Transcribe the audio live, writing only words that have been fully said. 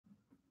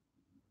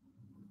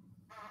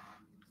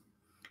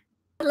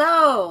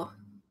Hello,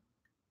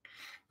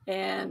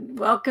 and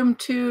welcome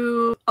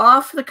to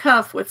Off the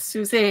Cuff with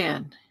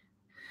Suzanne.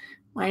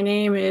 My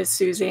name is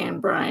Suzanne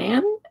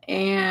Bryan,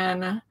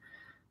 and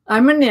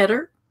I'm a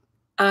knitter.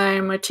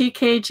 I'm a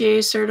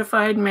TKGA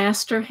certified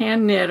master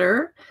hand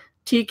knitter.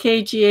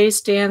 TKGA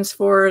stands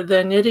for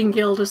the Knitting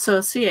Guild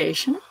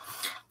Association.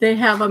 They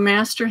have a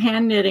master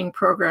hand knitting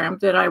program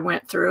that I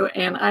went through,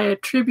 and I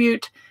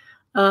attribute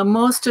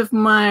most of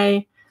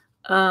my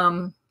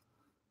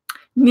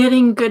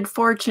knitting good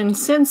fortune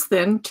since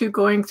then to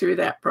going through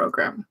that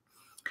program.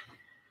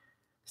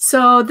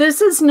 So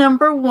this is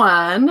number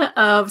one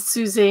of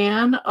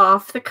Suzanne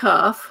Off the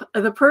Cuff.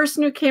 The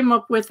person who came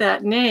up with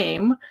that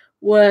name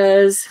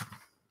was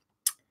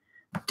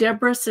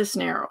Deborah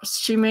Cisneros.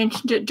 She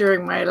mentioned it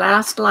during my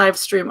last live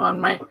stream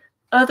on my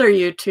other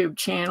YouTube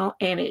channel,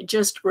 and it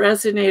just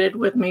resonated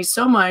with me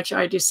so much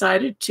I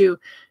decided to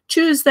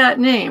choose that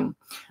name.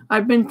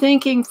 I've been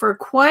thinking for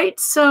quite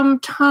some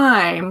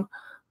time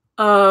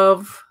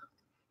of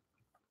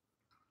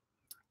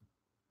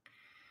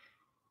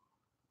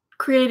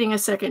creating a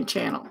second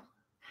channel,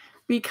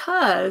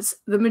 because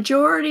the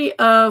majority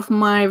of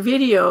my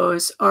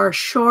videos are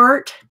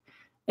short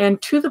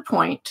and to the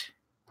point,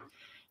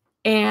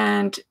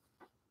 and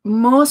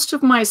most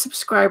of my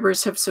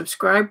subscribers have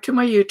subscribed to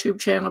my YouTube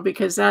channel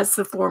because that's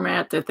the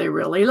format that they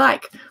really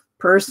like.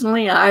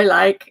 Personally, I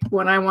like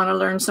when I want to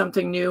learn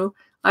something new.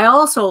 I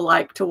also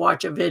like to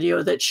watch a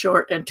video that's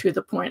short and to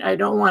the point. I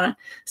don't want to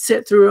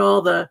sit through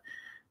all the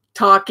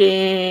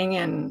talking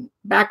and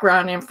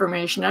background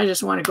information. I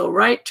just want to go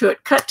right to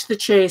it, cut to the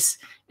chase,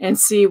 and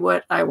see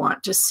what I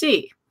want to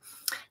see.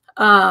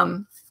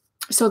 So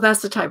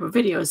that's the type of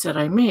videos that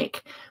I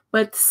make.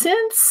 But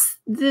since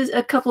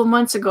a couple of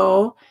months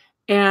ago,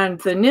 and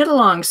the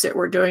knit-alongs that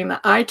we're doing,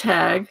 the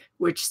ITAG,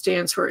 which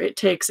stands for It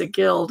Takes a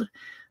Guild,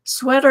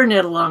 sweater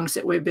knit-alongs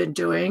that we've been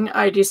doing,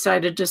 I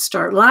decided to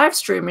start live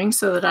streaming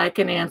so that I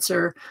can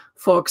answer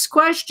folks'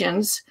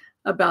 questions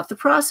about the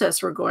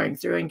process we're going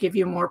through and give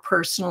you more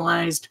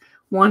personalized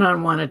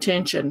one-on-one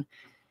attention.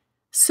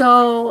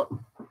 So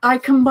I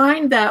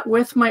combined that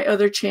with my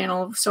other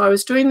channel. So I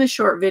was doing the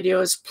short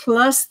videos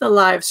plus the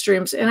live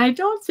streams, and I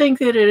don't think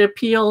that it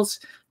appeals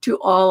to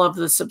all of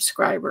the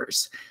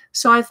subscribers.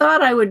 So I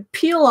thought I would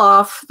peel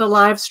off the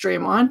live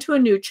stream onto a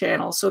new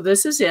channel. So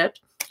this is it,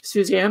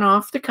 Suzanne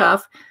Off the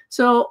Cuff.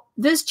 So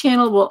this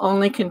channel will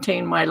only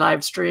contain my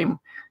live stream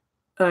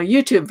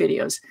YouTube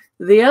videos.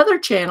 The other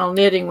channel,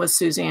 Knitting with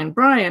Suzanne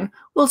Bryan,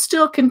 will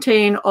still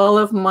contain all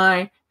of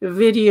my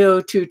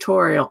video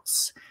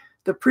tutorials.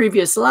 The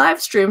previous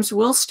live streams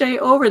will stay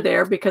over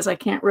there because I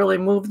can't really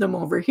move them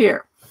over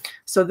here.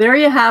 So there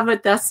you have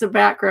it. That's the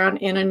background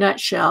in a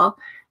nutshell.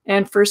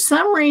 And for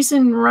some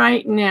reason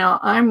right now,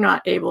 I'm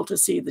not able to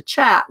see the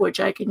chat, which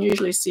I can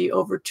usually see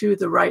over to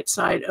the right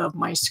side of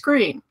my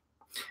screen.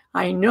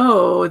 I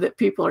know that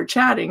people are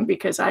chatting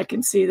because I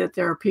can see that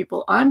there are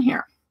people on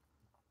here.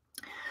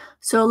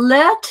 So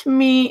let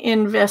me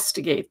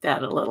investigate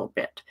that a little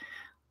bit.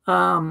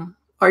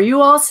 Are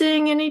you all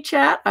seeing any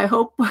chat? I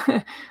hope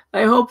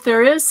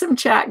there is some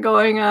chat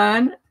going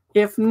on.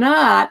 If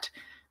not,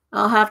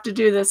 I'll have to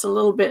do this a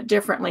little bit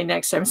differently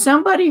next time.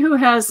 Somebody who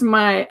has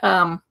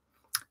my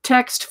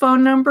text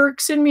phone number,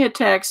 send me a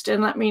text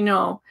and let me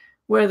know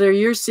whether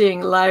you're seeing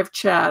live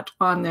chat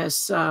on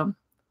this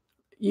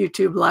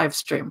YouTube live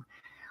stream.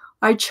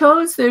 I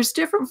chose, there's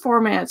different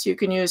formats you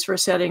can use for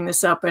setting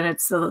this up, and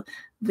it's the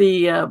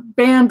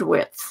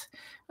bandwidth.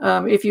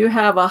 If you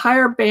have a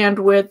higher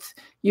bandwidth,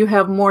 you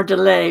have more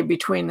delay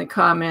between the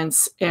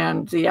comments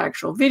and the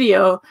actual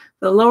video.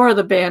 The lower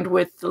the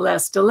bandwidth, the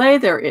less delay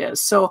there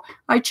is. So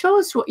I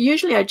chose,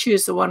 usually I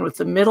choose the one with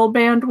the middle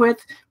bandwidth,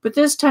 but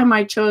this time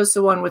I chose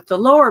the one with the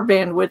lower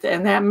bandwidth,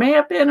 and that may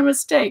have been a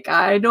mistake.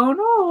 I don't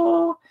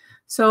know.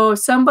 So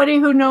somebody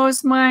who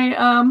knows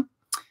my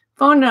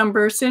phone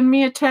number, send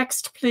me a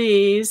text,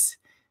 please.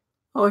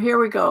 Oh, here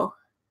we go.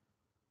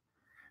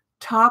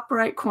 Top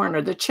right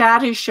corner, the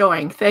chat is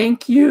showing.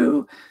 Thank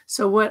you.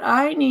 So what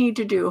I need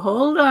to do,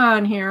 hold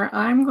on here.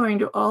 I'm going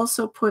to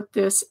also put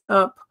this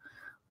up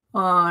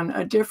on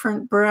a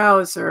different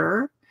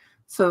browser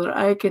so that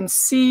I can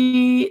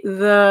see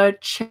the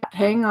chat.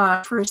 Hang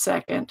on for a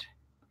second,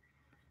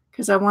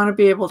 because I want to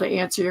be able to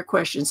answer your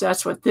questions.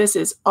 That's what this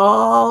is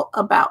all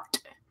about.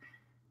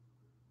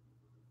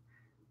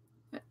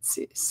 Let's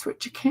see,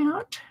 switch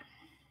account.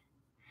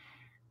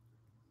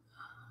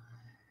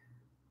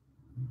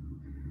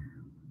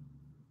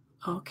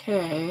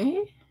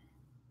 Okay,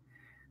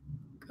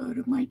 go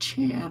to my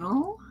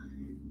channel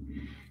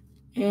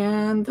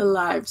and the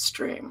live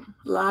stream,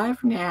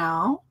 live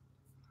now.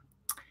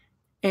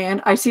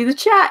 And I see the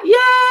chat,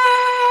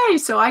 yay!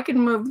 So I can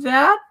move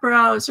that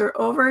browser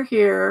over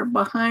here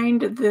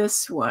behind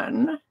this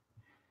one.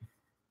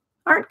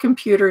 Aren't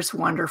computers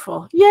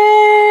wonderful?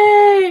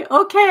 Yay!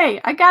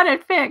 Okay, I got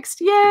it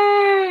fixed,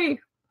 yay!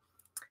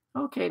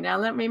 Okay, now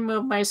let me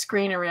move my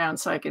screen around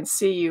so I can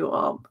see you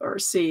all, or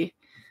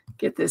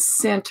get this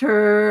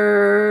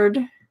centered.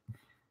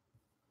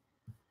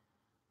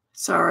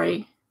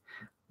 Sorry.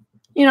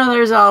 You know,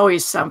 there's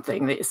always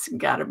something that's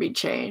got to be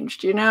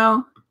changed, you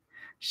know?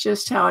 It's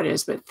just how it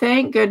is. But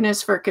thank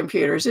goodness for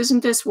computers.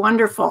 Isn't this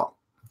wonderful?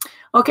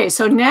 Okay,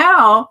 so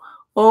now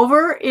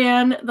over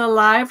in the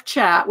live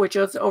chat, which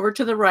is over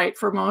to the right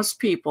for most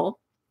people,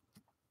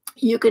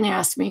 you can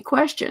ask me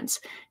questions.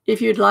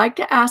 If you'd like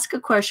to ask a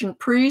question,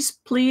 please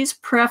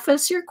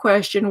preface your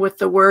question with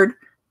the word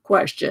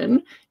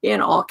question in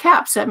all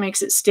caps. That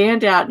makes it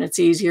stand out and it's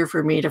easier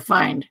for me to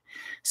find.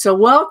 So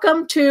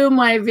welcome to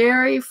my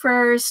very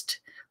first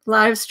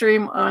live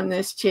stream on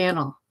this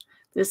channel.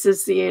 This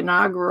is the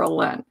inaugural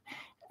one.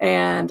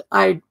 And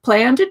I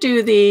plan to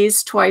do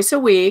these twice a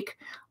week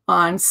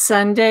on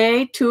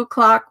Sunday, 2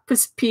 o'clock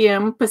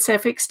p.m.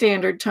 Pacific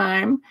Standard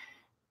Time,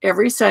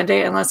 every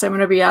Sunday, unless I'm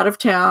going to be out of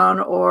town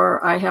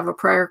or I have a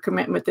prior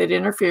commitment that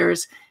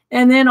interferes.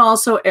 And then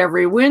also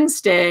every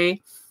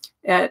Wednesday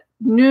at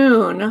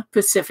noon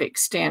Pacific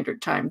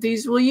Standard Time.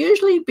 These will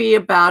usually be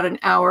about an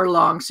hour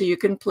long, so you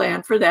can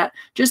plan for that.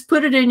 Just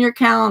put it in your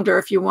calendar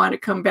if you want to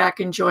come back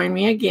and join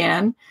me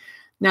again.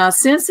 Now,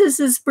 since this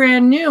is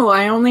brand new,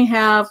 I only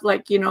have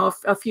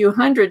a few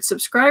hundred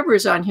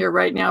subscribers on here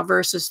right now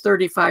versus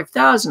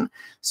 35,000.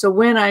 So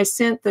when I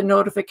sent the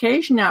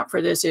notification out for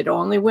this, it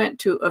only went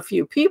to a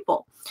few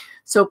people.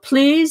 So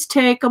please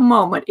take a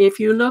moment. If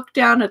you look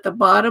down at the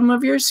bottom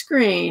of your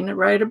screen,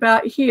 right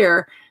about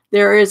here,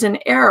 there is an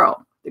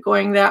arrow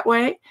going that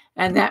way,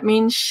 and that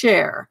means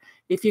share.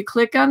 If you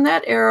click on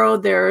that arrow,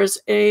 there's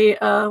a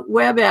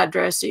web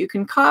address that you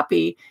can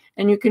copy,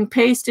 and you can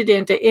paste it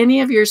into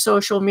any of your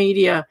social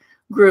media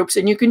groups.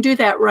 And you can do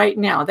that right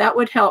now. That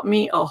would help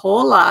me a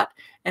whole lot.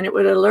 And it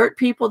would alert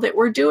people that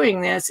we're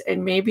doing this.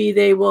 And maybe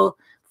they will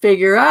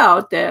figure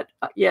out that,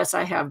 yes,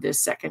 I have this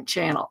second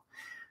channel.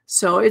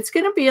 So it's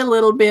going to be a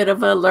little bit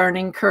of a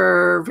learning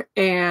curve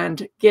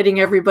and getting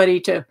everybody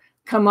to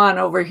come on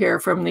over here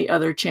from the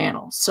other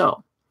channel.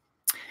 So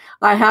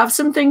I have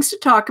some things to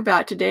talk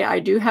about today. I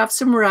do have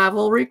some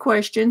Ravelry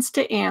questions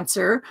to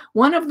answer.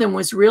 One of them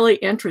was really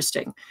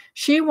interesting.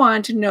 She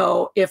wanted to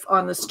know if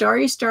on the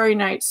Starry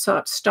Night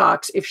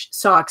socks,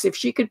 if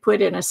she could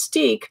put in a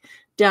steek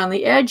down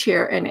the edge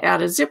here and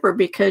add a zipper,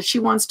 because she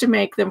wants to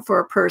make them for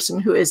a person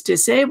who is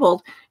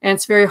disabled and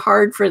it's very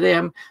hard for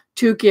them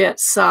to get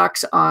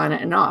socks on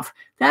and off.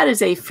 That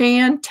is a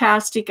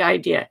fantastic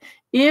idea.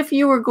 If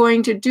you were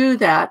going to do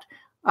that,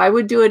 I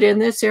would do it in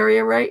this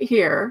area right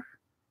here,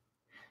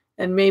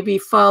 and maybe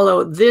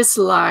follow this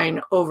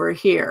line over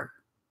here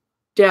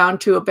down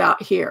to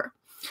about here.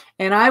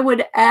 And I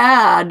would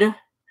add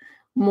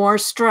more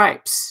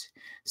stripes.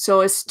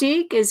 So a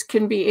steek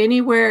can be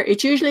anywhere.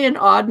 It's usually an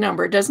odd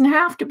number. It doesn't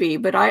have to be,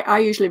 but I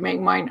usually make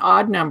mine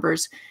odd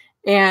numbers.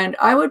 And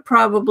I would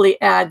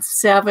probably add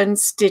 7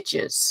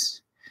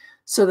 stitches.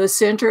 So the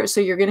center, so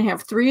you're going to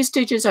have 3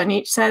 stitches on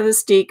each side of the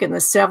steek, and the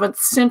 7th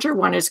center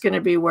one is going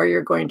to be where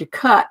you're going to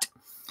cut.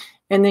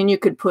 And then you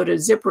could put a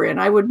zipper in.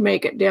 I would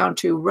make it down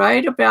to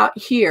right about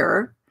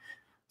here.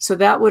 So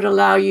that would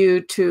allow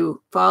you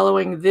to,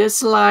 following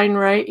this line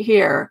right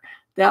here,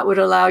 that would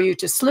allow you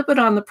to slip it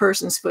on the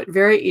person's foot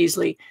very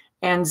easily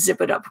and zip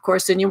it up. Of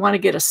course, then you want to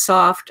get a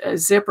soft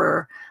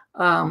zipper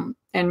and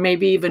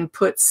maybe even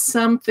put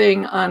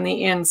something on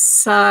the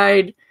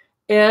inside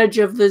edge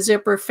of the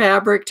zipper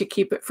fabric to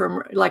keep it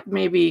from, like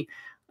maybe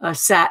a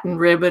satin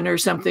ribbon or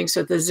something,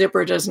 so the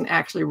zipper doesn't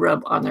actually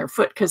rub on their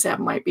foot, because that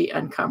might be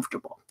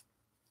uncomfortable.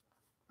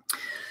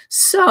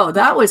 So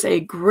that was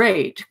a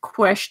great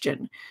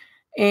question.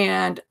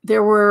 And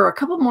there were a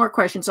couple more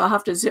questions. I'll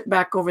have to zip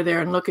back over there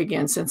and look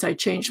again since I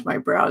changed my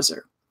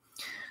browser.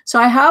 So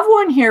I have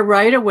one here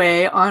right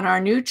away on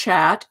our new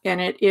chat, and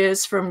it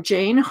is from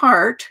Jane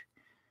Hart.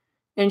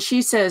 And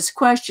she says,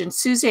 question,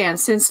 Suzanne,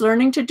 since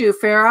learning to do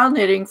fair isle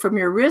knitting from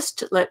your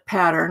wristlet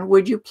pattern,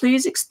 would you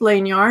please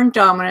explain yarn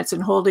dominance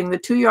and holding the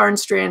 2 yarn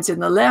strands in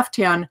the left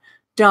hand,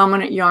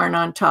 dominant yarn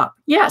on top?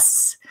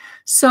 Yes.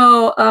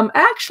 So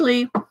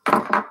actually,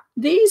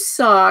 these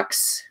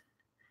socks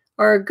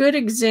are a good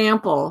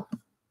example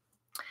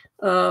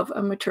of,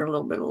 I'm going to turn a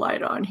little bit of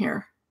light on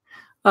here.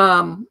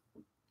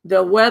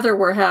 The weather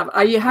we're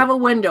having, you have a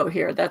window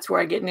here. That's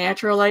where I get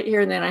natural light here.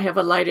 And then I have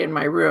a light in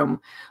my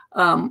room.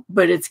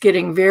 But it's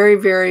getting very,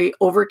 very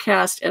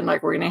overcast, and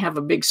like we're going to have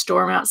a big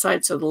storm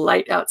outside. So the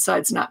light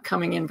outside's not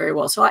coming in very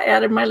well. So I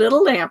added my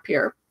little lamp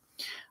here.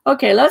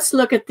 Okay, let's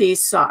look at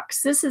these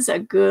socks. This is a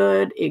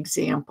good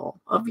example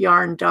of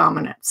yarn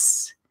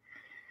dominance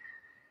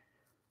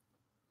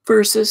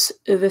versus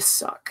this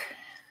sock.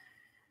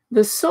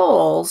 The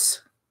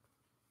soles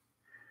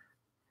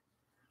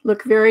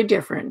look very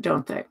different,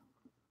 don't they?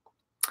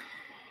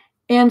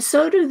 And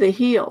so do the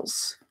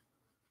heels.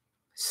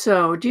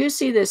 So do you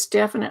see this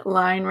definite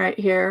line right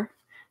here?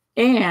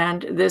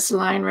 And this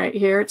line right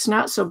here, it's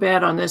not so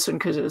bad on this one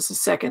because it was the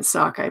second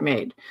sock I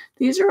made.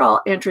 These are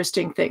all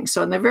interesting things.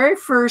 So in the very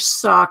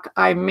first sock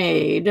I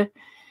made,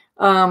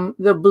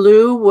 the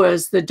blue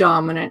was the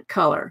dominant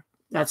color.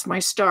 That's my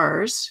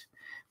stars,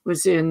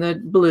 was in the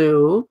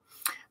blue.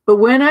 But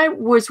when I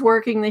was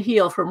working the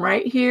heel from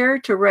right here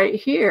to right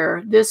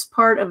here, this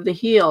part of the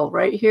heel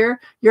right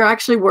here, you're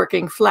actually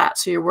working flat.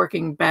 So you're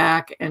working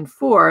back and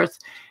forth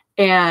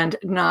and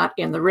not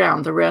in the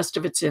round. The rest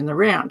of it's in the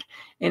round.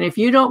 And if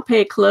you don't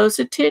pay close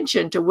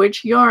attention to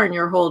which yarn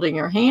you're holding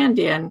your hand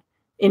in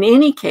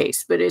any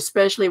case, but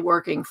especially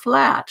working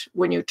flat,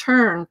 when you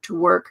turn to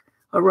work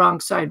a wrong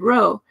side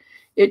row,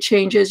 it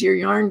changes your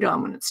yarn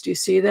dominance. Do you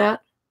see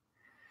that?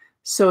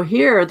 So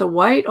here, the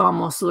white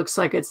almost looks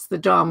like it's the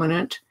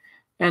dominant,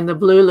 and the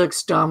blue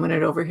looks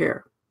dominant over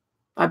here.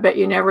 I bet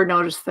you never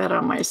noticed that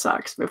on my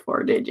socks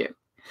before, did you?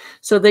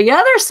 So the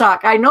other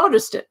sock, I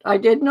noticed it. I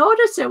did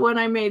notice it when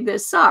I made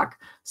this sock.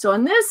 So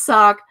in this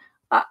sock,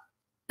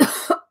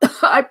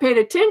 I paid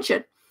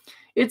attention.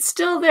 It's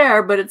still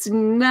there, but it's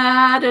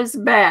not as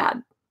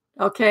bad,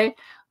 okay?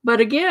 But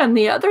again,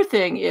 the other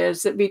thing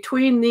is that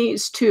between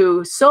these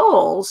two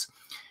soles,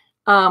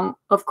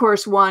 of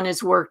course, one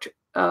is worked,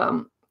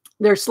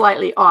 they're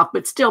slightly off,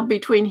 but still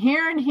between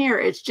here and here,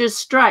 it's just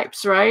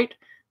stripes, right?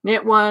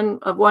 Knit one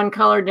of one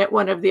color, knit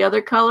one of the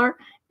other color.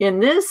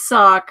 In this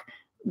sock,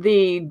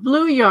 the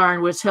blue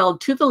yarn was held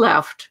to the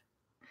left.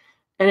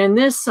 And in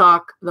this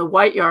sock, the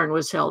white yarn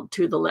was held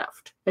to the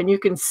left. And you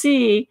can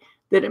see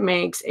that it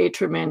makes a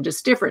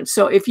tremendous difference.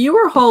 So if you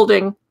were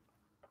holding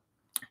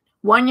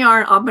one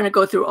yarn, I'm going to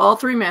go through all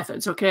three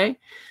methods, okay?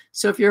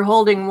 So if you're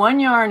holding one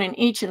yarn in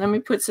each, and let me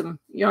put some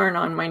yarn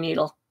on my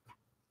needle.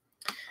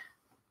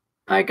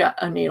 I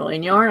got a needle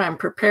and yarn. I'm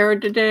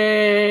prepared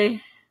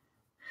today.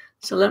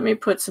 So let me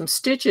put some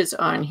stitches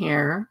on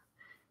here.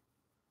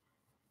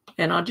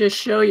 And I'll just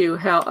show you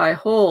how I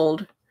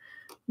hold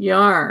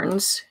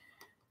yarns.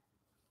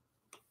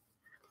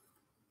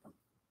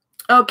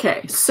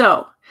 Okay,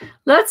 so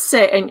let's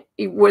say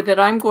that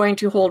I'm going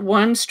to hold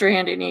one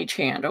strand in each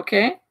hand,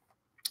 okay?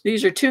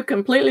 These are two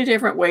completely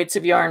different weights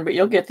of yarn, but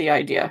you'll get the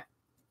idea.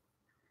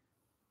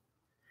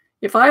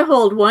 If I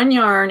hold one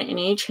yarn in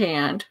each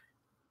hand,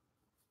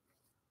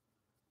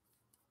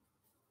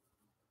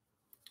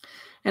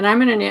 and I'm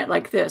going to knit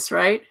like this,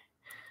 right?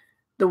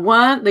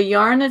 The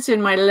yarn that's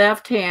in my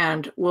left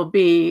hand will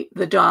be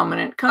the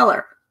dominant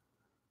color.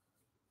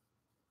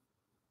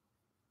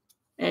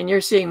 And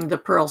you're seeing the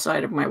purl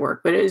side of my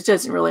work, but it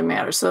doesn't really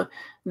matter. So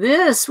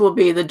this will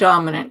be the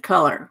dominant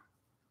color.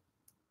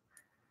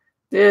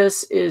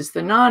 This is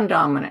the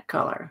non-dominant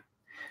color.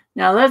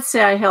 Now let's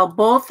say I held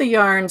both the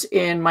yarns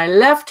in my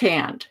left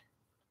hand.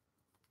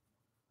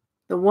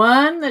 The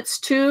one that's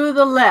to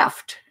the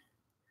left,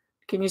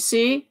 can you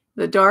see?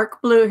 The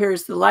dark blue,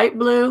 here's the light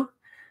blue.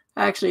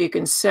 Actually, you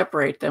can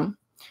separate them.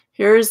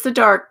 Here's the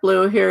dark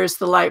blue, here's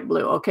the light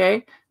blue,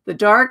 okay? The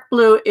dark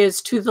blue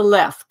is to the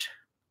left.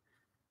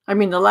 I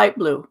mean the light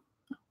blue.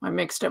 I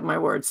mixed up my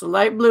words. The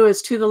light blue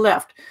is to the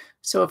left.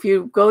 So if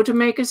you go to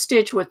make a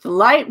stitch with the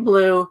light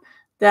blue,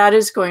 that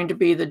is going to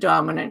be the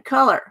dominant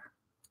color.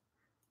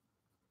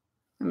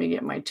 Let me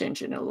get my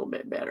tension a little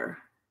bit better.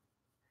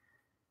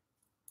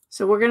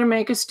 So we're going to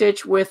make a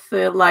stitch with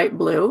the light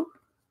blue.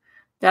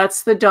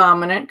 That's the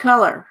dominant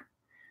color.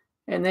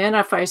 And then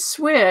if I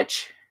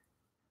switch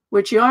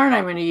which yarn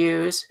I'm going to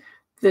use,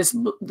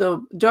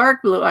 the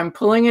dark blue, I'm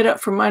pulling it up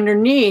from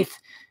underneath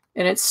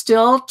and it's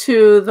still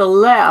to the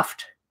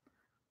left.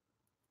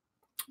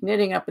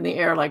 Knitting up in the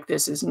air like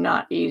this is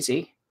not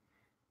easy.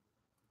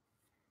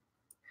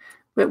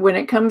 But when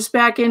it comes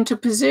back into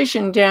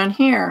position down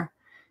here,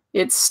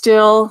 it's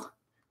still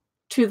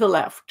to the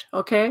left,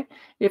 okay?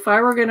 If I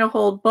were going to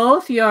hold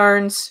both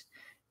yarns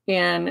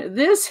in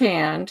this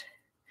hand,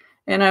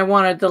 and I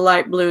wanted the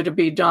light blue to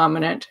be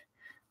dominant,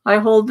 I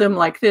hold them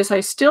like this. I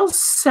still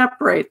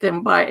separate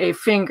them by a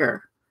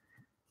finger.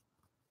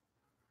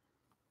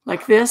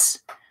 Like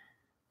this.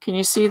 Can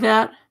you see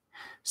that?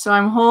 So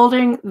I'm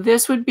holding,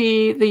 this would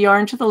be the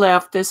yarn to the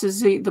left. This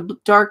is the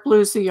dark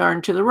blue is the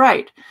yarn to the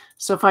right.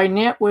 So if I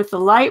knit with the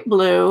light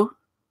blue,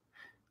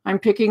 I'm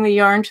picking the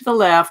yarn to the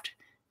left.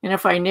 And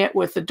if I knit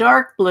with the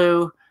dark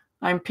blue,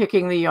 I'm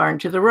picking the yarn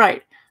to the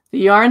right. The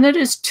yarn that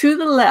is to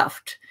the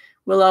left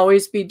will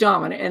always be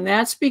dominant. And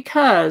that's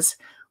because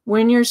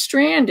when you're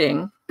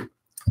stranding,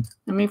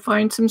 let me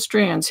find some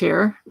strands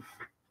here.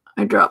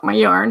 I dropped my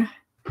yarn.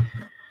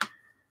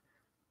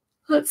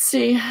 Let's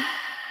see.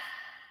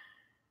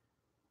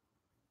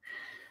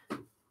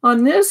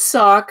 On this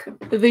sock,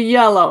 the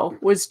yellow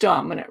was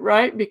dominant,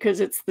 right? Because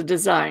it's the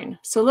design.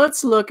 So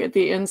let's look at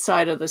the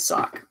inside of the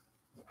sock.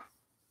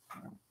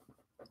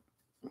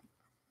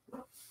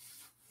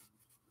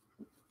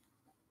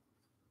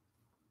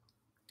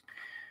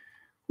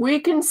 We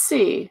can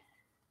see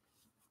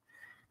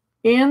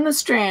in the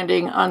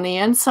stranding on the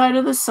inside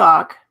of the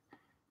sock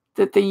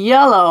that the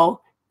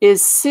yellow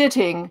is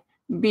sitting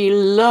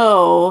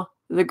below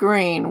the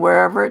green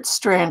wherever it's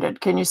stranded.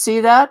 Can you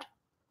see that?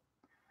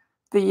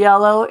 The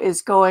yellow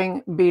is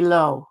going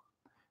below.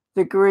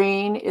 The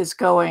green is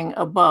going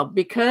above.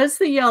 Because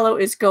the yellow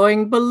is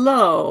going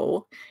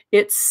below,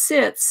 it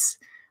sits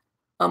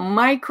a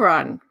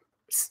micron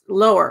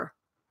lower.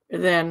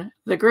 than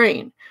the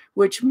green,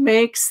 which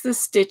makes the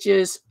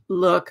stitches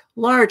look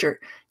larger.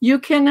 You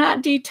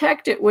cannot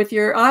detect it with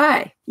your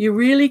eye. You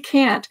really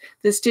can't.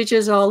 The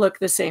stitches all look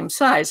the same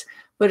size,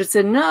 but it's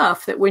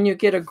enough that when you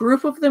get a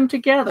group of them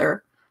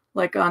together,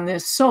 like on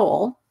this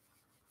sole,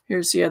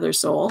 here's the other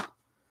sole.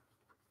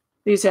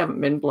 These haven't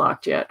been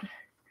blocked yet.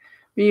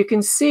 But you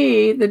can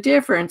see the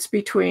difference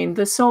between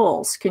the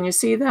soles. Can you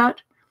see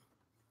that?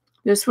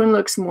 This one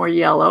looks more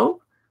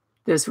yellow.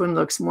 This one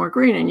looks more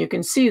green. And you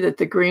can see that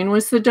the green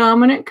was the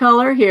dominant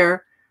color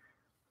here.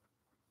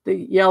 The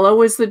yellow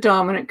was the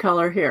dominant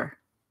color here.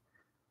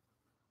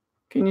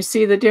 Can you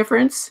see the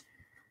difference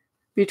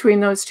between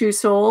those two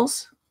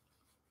soles?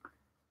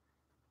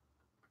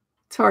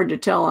 It's hard to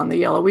tell on the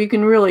yellow. We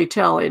can really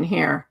tell in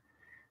here.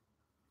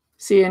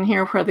 See in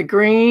here where the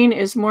green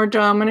is more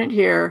dominant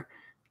here,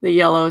 the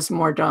yellow is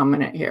more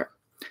dominant here.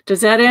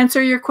 Does that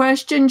answer your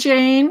question,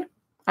 Jane?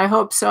 I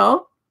hope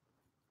so.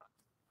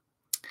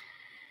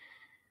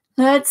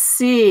 Let's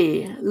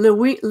see.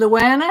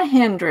 Luana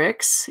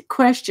Hendricks,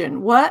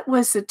 question. What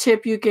was the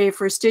tip you gave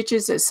for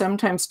stitches that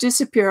sometimes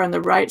disappear on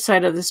the right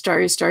side of the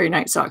Starry, Starry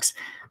Night socks?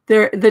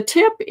 The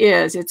tip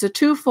is, it's a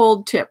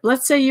twofold tip.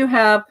 Let's say you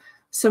have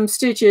some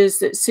stitches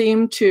that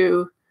seem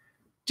to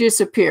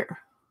disappear,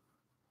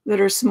 that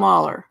are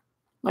smaller.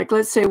 Like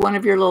let's say one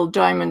of your little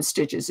diamond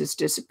stitches is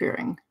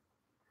disappearing.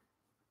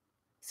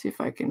 See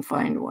if I can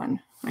find one.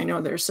 I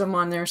know there's some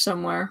on there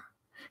somewhere.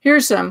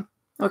 Here's some.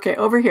 Okay,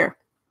 over here.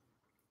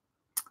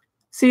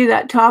 See,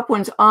 that top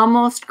one's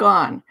almost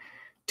gone.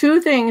 Two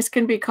things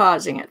can be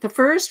causing it. The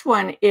first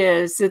one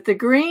is that the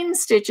green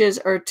stitches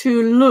are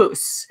too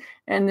loose,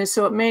 and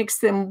so it makes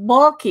them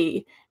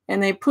bulky,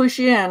 and they push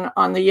in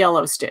on the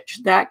yellow stitch.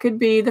 That could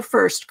be the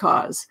first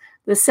cause.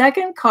 The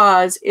second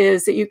cause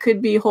is that you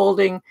could be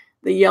holding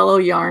the yellow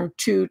yarn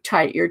too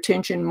tight. Your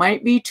tension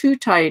might be too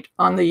tight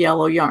on the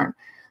yellow yarn.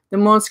 The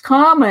most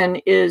common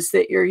is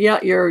that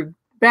your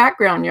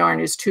background yarn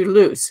is too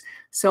loose.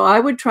 So I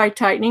would try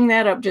tightening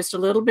that up just a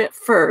little bit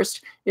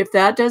first. If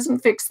that doesn't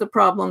fix the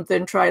problem,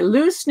 then try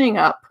loosening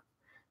up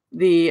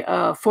the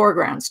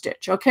foreground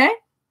stitch, okay?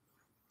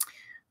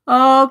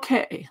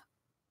 Okay.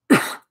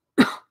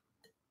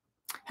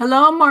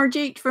 Hello,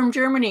 Margit from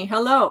Germany.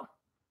 Hello.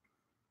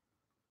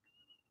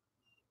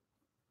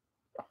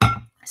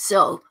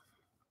 So,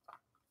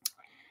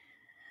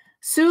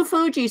 Sue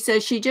Fuji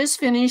says she just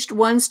finished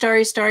one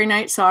Starry, Starry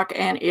Night sock,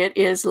 and it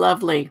is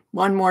lovely.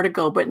 One more to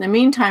go. But in the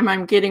meantime,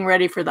 I'm getting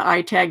ready for the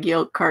ITAG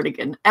Yoke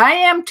cardigan. I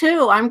am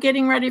too. I'm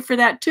getting ready for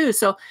that too.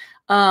 So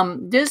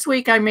this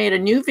week I made a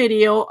new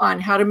video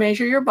on how to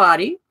measure your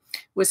body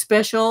with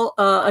special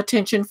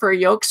attention for a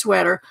yoke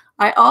sweater.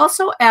 I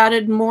also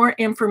added more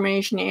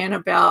information in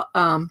about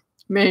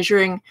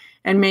measuring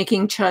and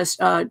making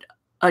chest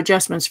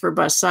adjustments for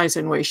bust size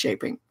and waist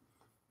shaping.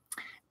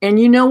 And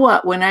you know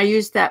what? When I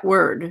used that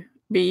word,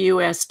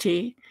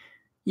 B-U-S-T,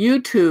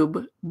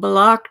 YouTube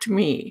blocked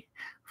me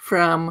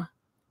from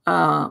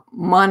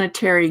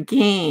monetary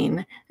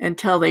gain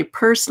until they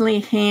personally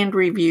hand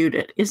reviewed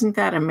it. Isn't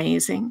that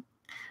amazing?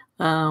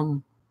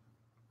 I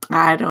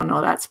don't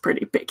know. That's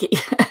pretty picky.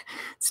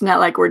 It's not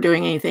like we're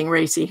doing anything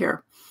racy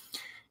here.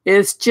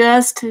 It's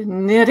just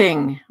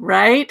knitting,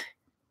 right?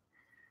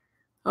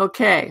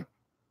 Okay.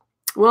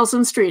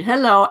 Wilson Street,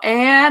 hello.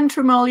 Anne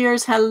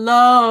Tremoliers,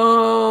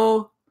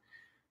 hello.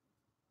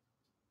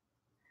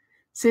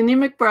 Cindy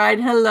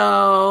McBride,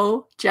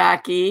 hello.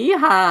 Jackie,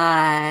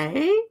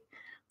 hi.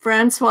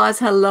 Francoise,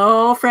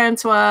 hello.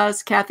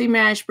 Francoise, Kathy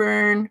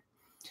Mashburn.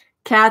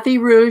 Kathy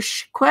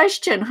Roosh,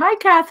 question. Hi,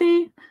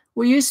 Kathy.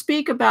 Will you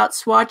speak about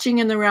swatching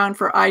in the round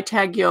for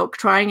ITAG Yoke,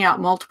 trying out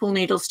multiple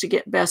needles to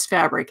get best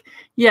fabric?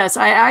 Yes,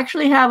 I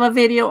actually have a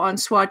video on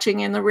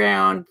swatching in the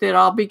round that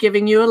I'll be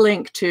giving you a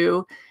link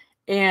to,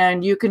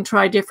 and you can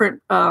try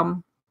different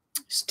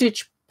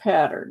stitch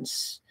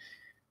patterns.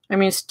 I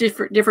mean, it's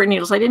different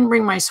needles. I didn't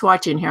bring my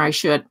swatch in here. I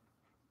should.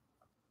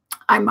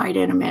 I might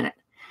in a minute.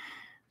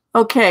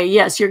 Okay,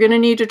 yes, you're going to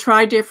need to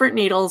try different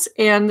needles,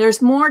 and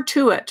there's more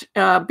to it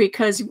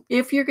because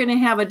if you're going to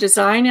have a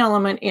design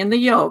element in the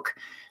yoke,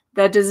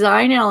 the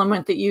design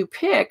element that you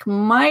pick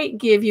might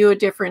give you a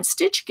different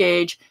stitch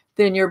gauge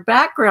than your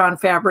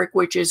background fabric,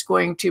 which is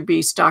going to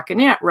be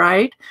stockinette,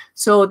 right?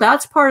 So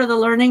that's part of the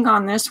learning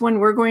on this one.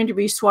 We're going to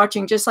be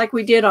swatching just like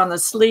we did on the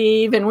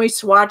sleeve, and we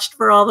swatched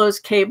for all those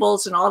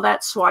cables and all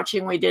that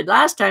swatching we did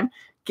last time.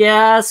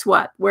 Guess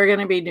what? We're going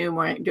to be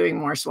doing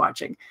more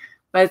swatching.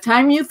 By the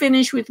time you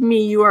finish with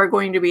me, you are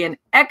going to be an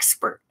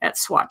expert at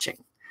swatching.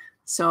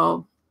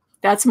 So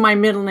that's my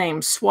middle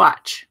name,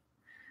 Swatch.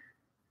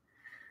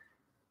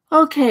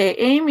 Okay,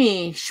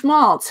 Amy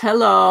Schmaltz,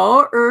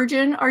 hello.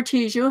 Urgent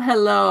Artesio,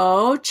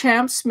 hello.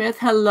 Champ Smith,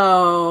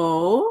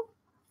 hello.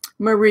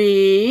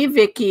 Marie,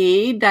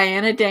 Vicky,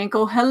 Diana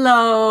Danko,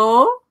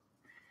 hello.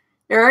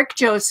 Eric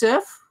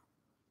Joseph.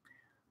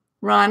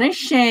 Ronna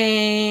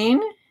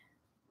Shane.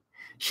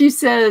 She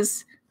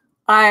says,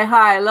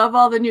 hi, love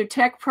all the new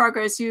tech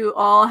progress you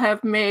all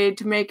have made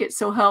to make it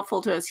so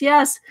helpful to us.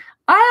 Yes,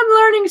 I am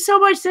learning so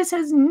much. This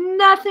has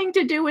nothing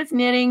to do with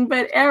knitting,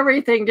 but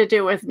everything to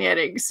do with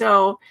knitting.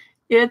 So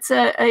it's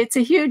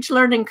a huge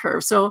learning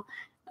curve. So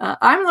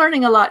I'm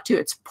learning a lot too.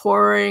 It's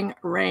pouring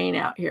rain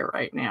out here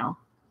right now.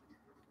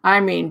 I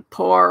mean,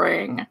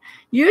 pouring.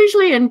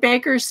 Usually in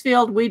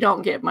Bakersfield, we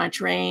don't get much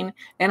rain.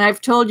 And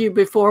I've told you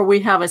before, we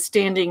have a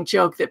standing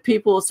joke that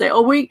people will say,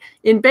 oh,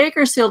 in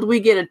Bakersfield, we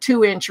get a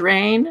 2-inch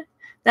rain.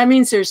 That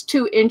means there's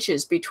 2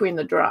 inches between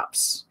the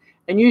drops.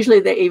 And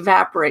usually they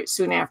evaporate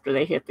soon after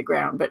they hit the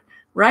ground. But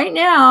right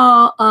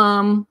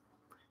now,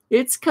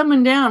 it's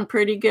coming down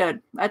pretty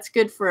good. That's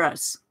good for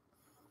us.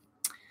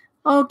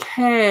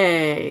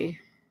 Okay.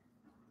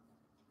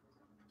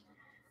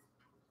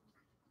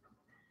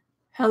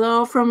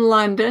 Hello from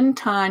London,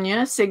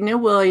 Tanya, Signa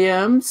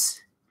Williams.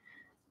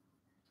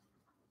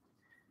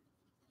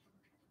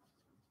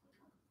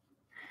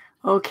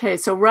 Okay,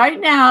 so right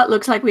now it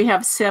looks like we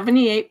have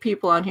 78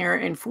 people on here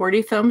and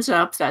 40 thumbs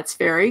up. That's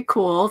very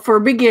cool. For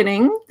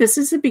beginning, this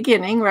is the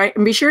beginning, right?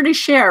 And be sure to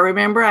share.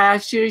 Remember, I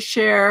asked you to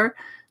share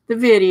the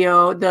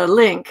video, the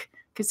link,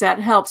 because that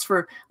helps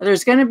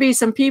there's going to be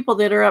some people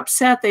that are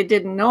upset they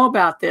didn't know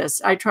about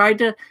this. I tried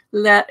to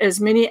let as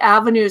many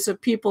avenues of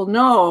people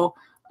know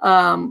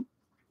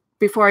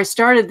before I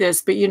started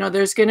this, but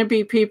there's going to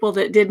be people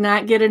that did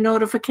not get a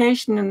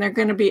notification and they're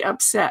going to be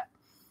upset.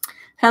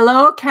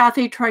 Hello,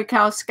 Kathy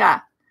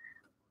Trykowska.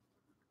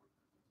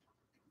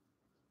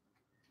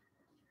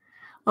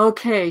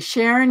 Okay,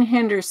 Sharon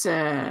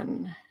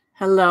Henderson.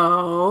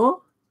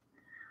 Hello.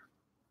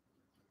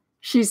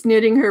 She's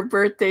knitting her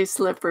birthday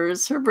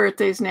slippers. Her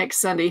birthday's next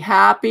Sunday.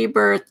 Happy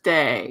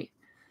birthday.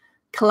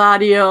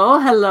 Claudio,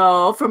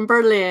 hello from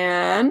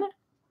Berlin.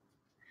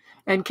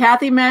 And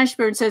Kathy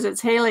Mashburn says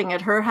it's hailing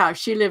at her house.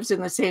 She lives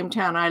in the same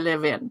town I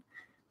live in.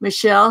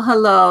 Michelle,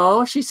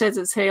 hello. She says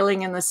it's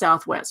hailing in the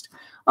Southwest.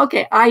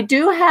 Okay, I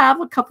do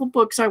have a couple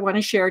books I want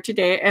to share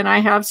today, and I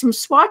have some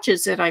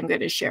swatches that I'm going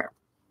to share.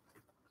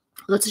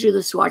 Let's do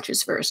the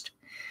swatches first.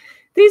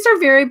 These are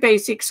very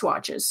basic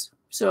swatches.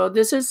 So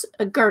this is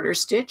a garter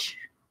stitch.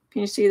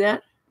 Can you see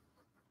that?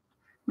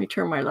 Let me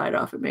turn my light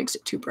off. It makes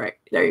it too bright.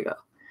 There you go.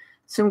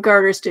 Some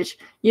garter stitch.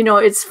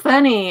 It's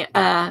funny.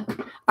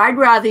 I'd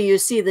rather you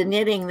see the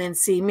knitting than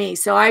see me.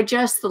 So I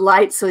adjust the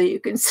light so you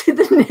can see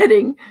the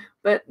knitting.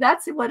 But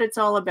that's what it's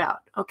all about.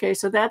 Okay,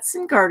 so that's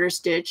some garter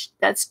stitch.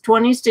 That's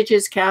 20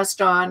 stitches cast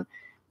on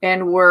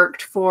and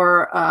worked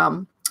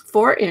for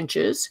 4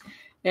 inches.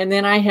 And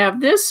then I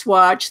have this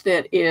swatch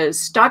that is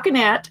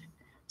stockinette.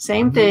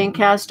 Same thing,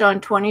 cast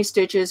on 20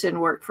 stitches and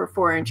worked for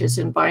 4 inches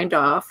and bind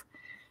off.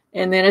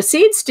 And then a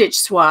seed stitch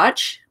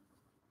swatch.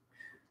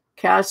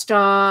 Cast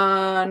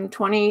on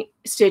 20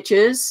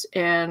 stitches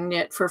and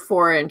knit for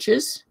 4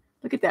 inches.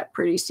 Look at that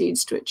pretty seed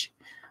stitch.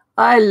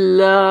 I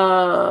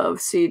love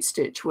seed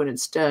stitch when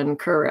it's done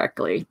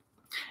correctly.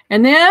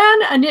 And then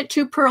a knit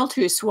 2, purl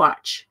 2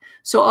 swatch.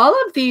 So all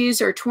of these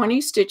are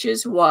 20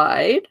 stitches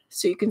wide.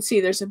 So you can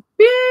see there's a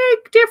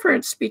big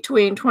difference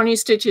between 20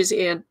 stitches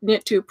and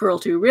knit 2, purl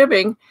 2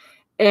 ribbing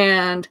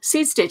and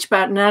seed stitch,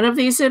 but none of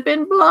these have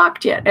been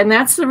blocked yet. And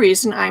that's the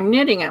reason I'm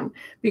knitting them,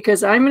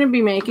 because I'm going to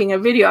be making a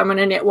video. I'm going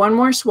to knit 1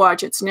 more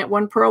swatch. It's knit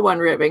 1, purl 1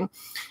 ribbing.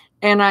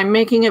 And I'm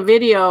making a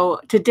video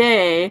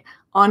today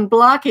on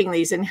blocking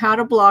these and how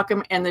to block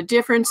them and the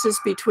differences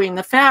between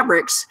the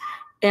fabrics.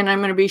 And I'm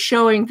going to be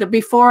showing the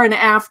before and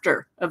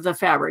after of the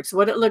fabrics,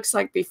 what it looks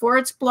like before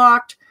it's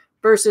blocked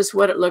versus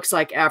what it looks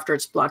like after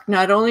it's blocked.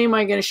 Not only am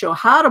I going to show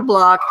how to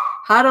block,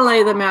 how to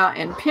lay them out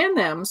and pin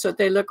them so that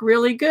they look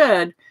really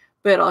good,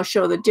 but I'll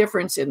show the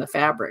difference in the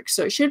fabric.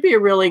 So it should be a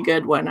really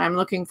good one. I'm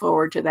looking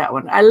forward to that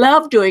one. I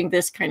love doing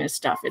this kind of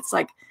stuff. It's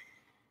like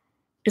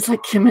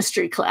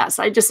chemistry class.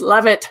 I just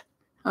love it.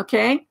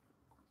 Okay.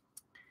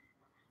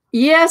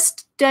 Yes,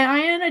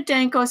 Diana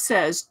Danko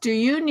says, do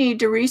you need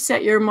to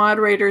reset your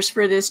moderators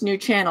for this new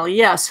channel?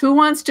 Yes. Who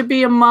wants to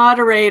be a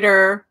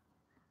moderator?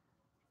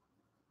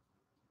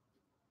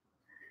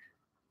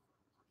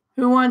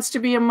 Who wants to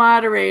be a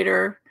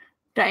moderator?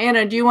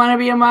 Diana, do you want to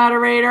be a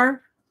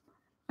moderator?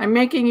 I'm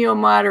making you a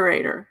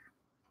moderator.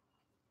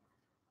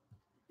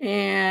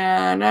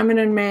 And I'm going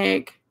to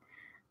make,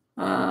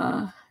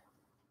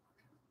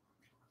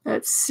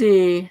 let's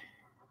see.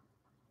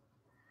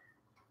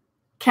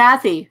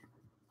 Kathy,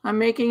 I'm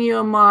making you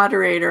a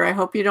moderator. I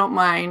hope you don't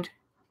mind.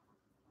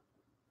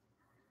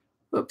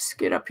 Oops,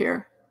 get up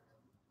here.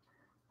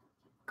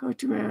 Go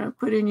to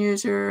put in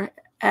user,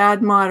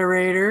 add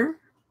moderator.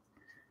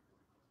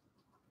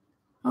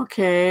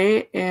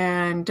 Okay,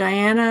 and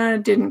Diana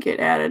didn't get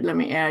added. Let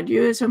me add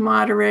you as a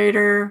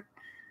moderator.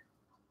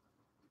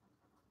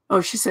 Oh,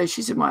 she says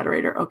she's a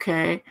moderator.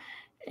 Okay.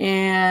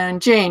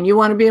 And Jane, you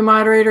want to be a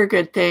moderator?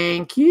 Good,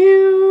 thank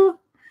you.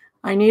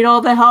 I need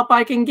all the help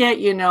I can get,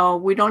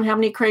 We don't have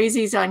any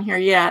crazies on here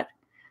yet.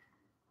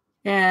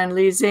 And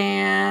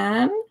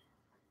Lizanne.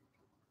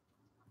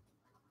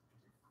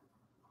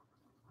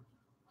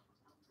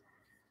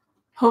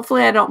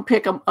 Hopefully I don't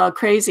pick a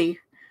crazy.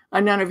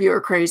 None of you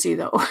are crazy,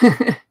 though.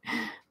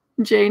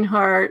 Jane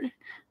Hart.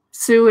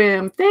 Sue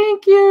M.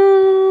 Thank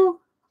you.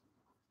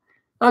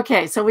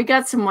 Okay, so we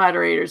got some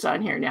moderators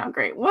on here now.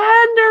 Great.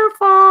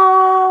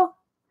 Wonderful.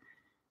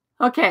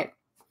 Okay.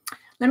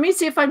 Let me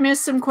see if I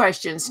missed some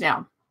questions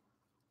now.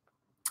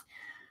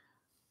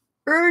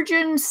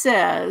 Urgent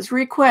says,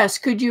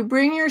 request, could you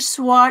bring your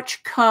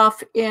swatch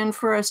cuff in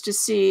for us to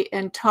see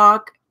and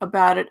talk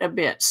about it a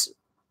bit?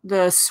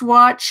 The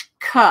swatch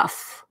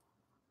cuff.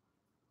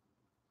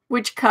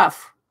 Which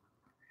cuff?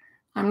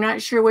 I'm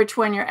not sure which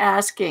one you're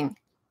asking.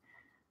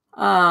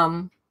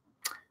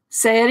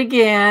 Say it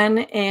again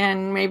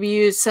and maybe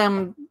use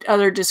some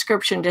other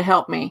description to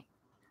help me.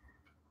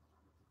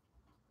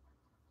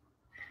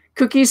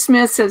 Cookie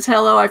Smith says,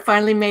 hello, I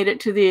finally made it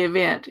to the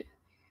event.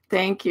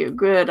 Thank you.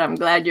 Good. I'm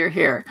glad you're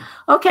here.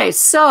 Okay,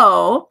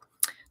 so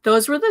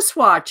those were the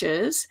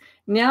swatches.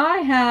 Now I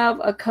have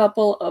a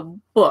couple of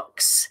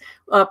books.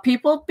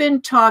 People have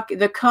been talking,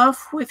 the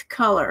cuff with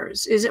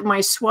colors. Is it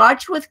my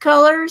swatch with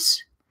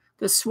colors?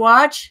 The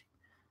swatch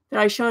that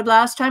I showed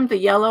last time, the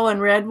yellow and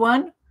red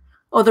one?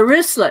 Oh, the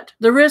wristlet,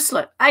 the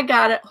wristlet. I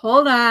got it.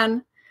 Hold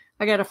on.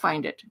 I got to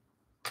find it.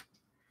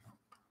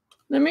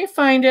 Let me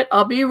find it.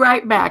 I'll be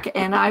right back,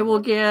 and I will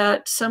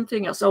get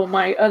something else. Oh,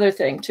 my other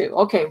thing, too.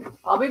 Okay,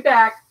 I'll be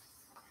back.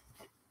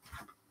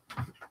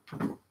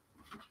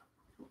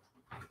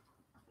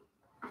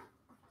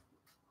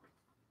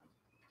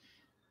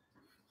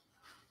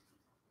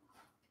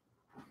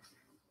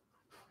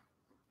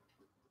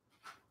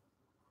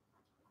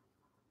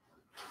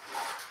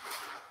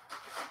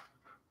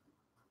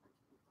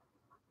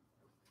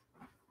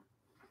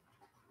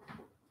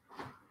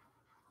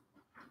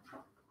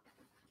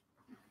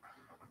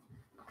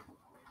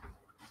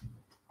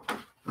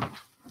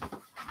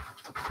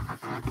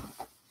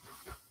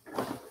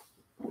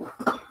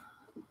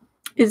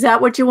 Is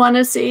that what you want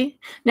to see?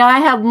 Now, I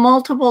have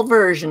multiple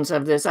versions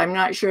of this. I'm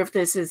not sure if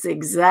this is the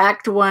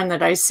exact one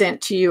that I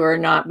sent to you or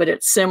not, but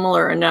it's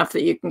similar enough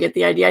that you can get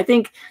the idea. I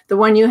think the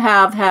one you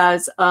have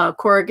has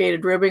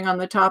corrugated ribbing on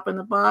the top and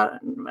the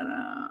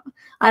bottom.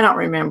 I don't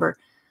remember.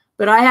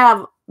 But I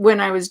have, when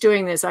I was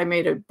doing this, I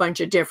made a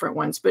bunch of different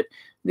ones. But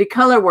the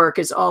color work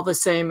is all the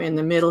same in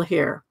the middle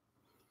here.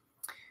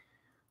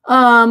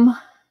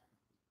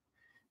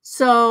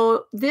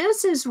 So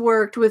this is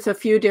worked with a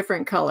few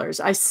different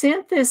colors. I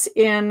sent this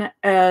in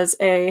as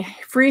a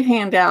free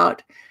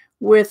handout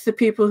with the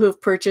people who've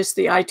purchased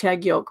the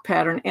ITAG Yoke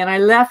pattern, and I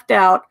left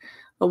out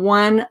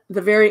the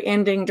very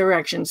ending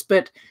directions.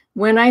 But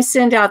when I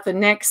send out the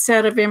next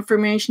set of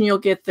information, you'll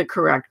get the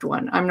correct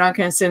one. I'm not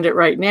going to send it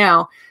right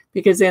now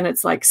because then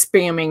it's like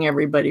spamming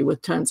everybody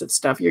with tons of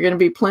stuff. You're going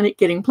to be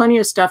getting plenty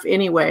of stuff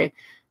anyway,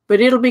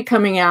 but it'll be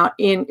coming out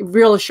in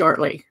real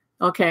shortly,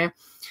 okay?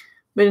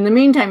 But in the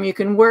meantime, you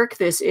can work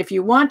this if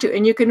you want to,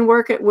 and you can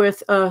work it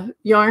with a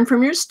yarn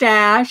from your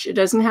stash. It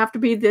doesn't have to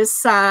be this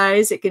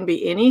size. It can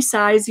be any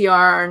size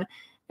yarn,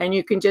 and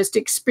you can just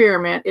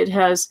experiment. It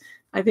has,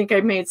 I think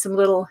I made some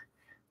little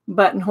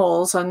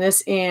buttonholes on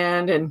this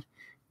end, and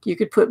you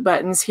could put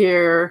buttons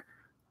here,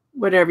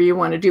 whatever you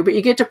want to do. But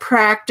you get to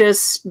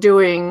practice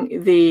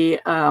doing the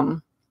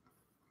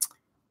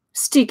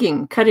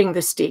steeking, cutting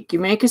the steek. You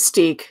make a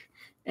steek,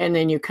 and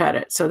then you cut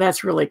it. So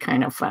that's really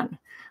kind of fun.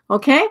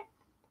 Okay?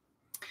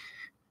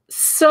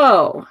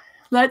 So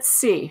let's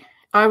see.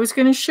 I was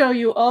going to show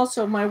you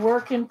also my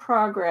work in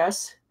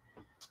progress.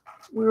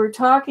 We were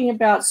talking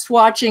about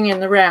swatching in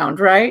the round,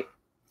 right?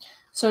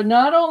 So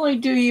not only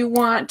do you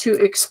want to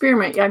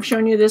experiment, I've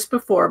shown you this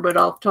before, but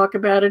I'll talk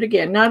about it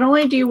again. Not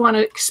only do you want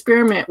to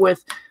experiment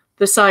with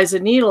the size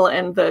of needle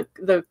and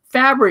the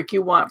fabric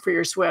you want for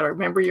your sweater.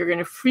 Remember, you're going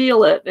to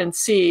feel it and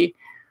see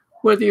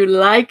whether you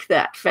like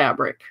that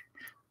fabric,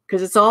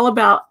 because it's all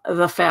about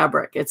the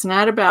fabric. It's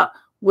not about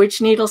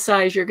which needle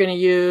size you're going to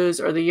use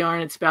or the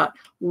yarn. It's about,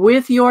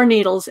 with your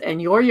needles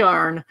and your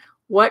yarn,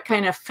 what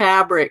kind of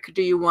fabric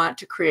do you want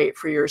to create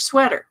for your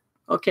sweater?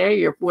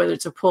 Okay, whether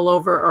it's a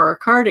pullover or a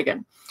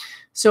cardigan.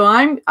 So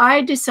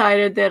I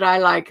decided that I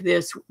like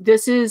this.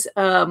 This is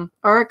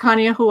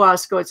Araucania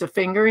Huasco. It's a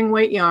fingering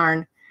weight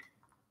yarn,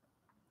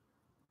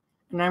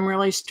 and I'm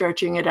really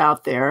stretching it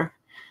out there.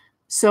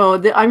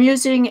 So I'm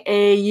using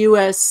a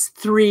US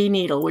 3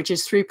 needle, which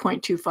is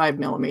 3.25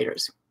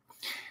 millimeters.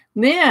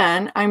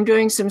 Then I'm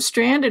doing some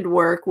stranded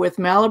work with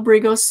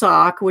Malabrigo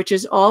sock, which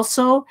is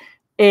also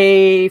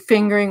a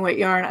fingering weight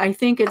yarn. I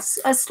think it's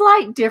a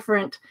slight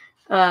different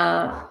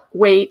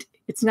weight.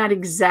 It's not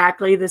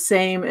exactly the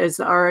same as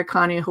the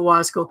Araucania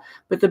Huasco.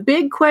 But the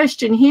big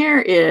question here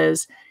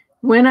is,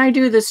 when I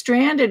do the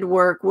stranded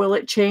work, will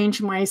it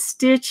change my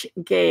stitch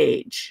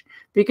gauge?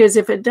 Because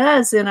if it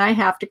does, then I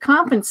have to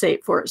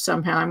compensate for it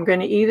somehow. I'm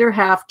going to either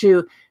have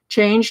to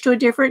change to a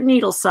different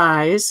needle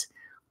size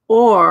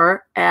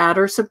or add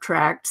or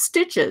subtract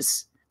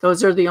stitches.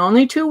 Those are the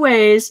only two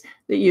ways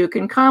that you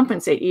can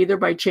compensate, either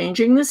by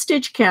changing the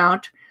stitch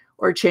count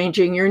or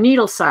changing your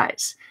needle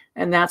size.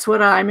 And that's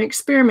what I'm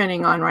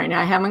experimenting on right now.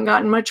 I haven't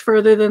gotten much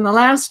further than the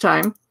last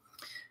time,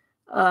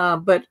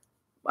 but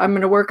I'm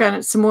going to work on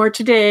it some more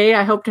today.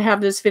 I hope to have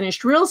this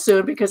finished real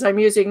soon because I'm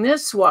using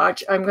this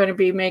swatch. I'm going to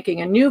be making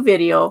a new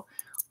video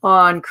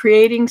on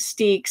creating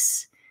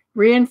steeks,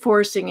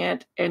 reinforcing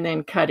it, and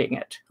then cutting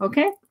it.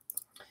 Okay?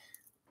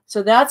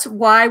 So that's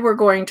why we're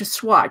going to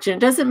swatch. And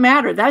it doesn't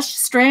matter. That's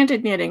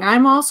stranded knitting.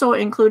 I'm also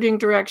including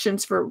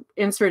directions for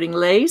inserting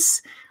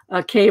lace,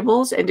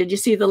 cables. And did you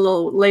see the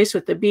little lace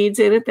with the beads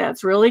in it?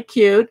 That's really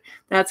cute.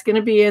 That's going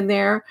to be in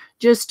there.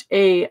 Just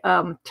a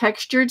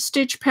textured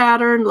stitch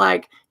pattern,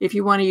 like if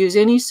you want to use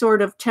any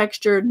sort of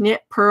textured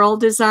knit purl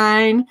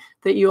design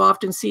that you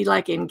often see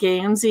like in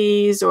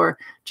Ganzis, or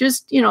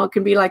just, you know, it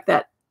can be like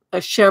that,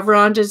 a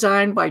chevron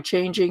design by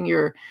changing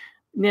your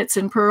knits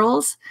and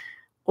purls.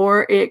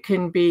 Or it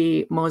can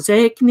be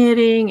mosaic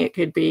knitting, it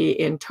could be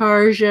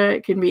intarsia,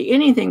 it can be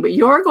anything, but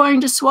you're going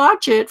to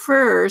swatch it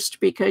first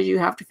because you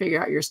have to figure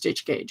out your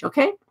stitch gauge,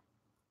 okay?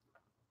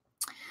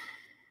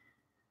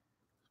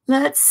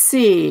 Let's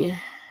see.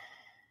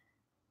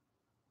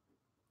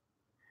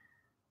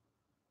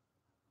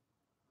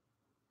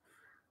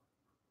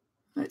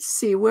 Let's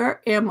see,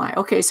 where am I?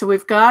 Okay, so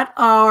we've got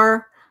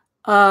our,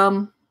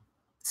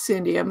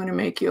 Cindy, I'm going to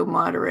make you a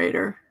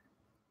moderator.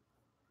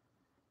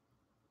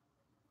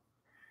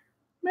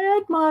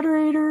 Add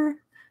moderator.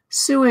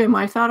 Sue,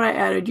 I thought I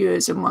added you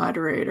as a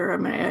moderator.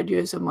 I'm going to add you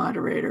as a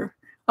moderator.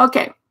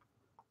 Okay.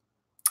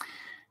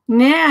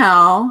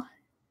 Now,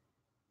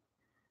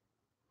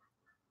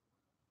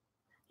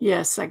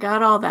 yes, I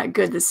got all that.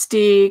 Good. The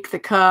steek, the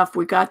cuff,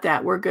 we got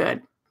that. We're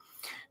good.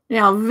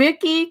 Now,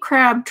 Vicki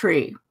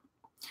Crabtree.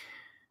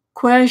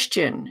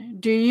 Question.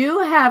 Do you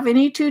have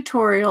any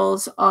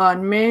tutorials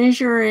on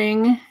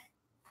measuring...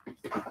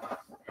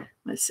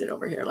 Let's sit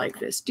over here like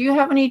this. Do you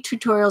have any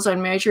tutorials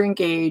on measuring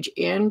gauge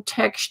in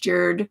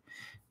textured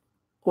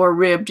or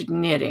ribbed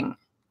knitting?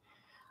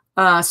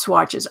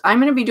 Swatches. I'm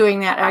going to be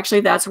doing that.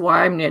 Actually, that's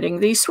why I'm knitting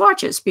these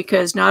swatches,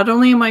 because not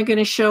only am I going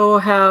to show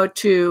how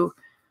to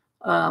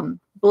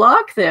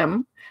block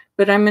them,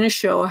 but I'm going to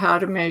show how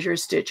to measure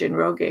stitch and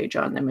row gauge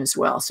on them as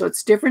well. So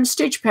it's different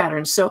stitch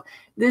patterns. So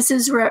this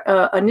is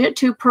a knit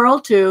to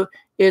purl to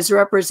is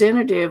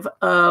representative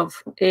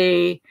of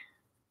a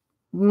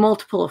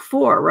multiple of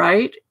 4,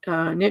 right?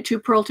 Knit 2,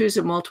 purl 2 is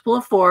a multiple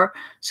of 4.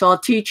 So I'll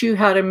teach you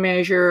how to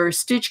measure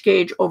stitch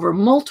gauge over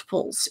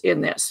multiples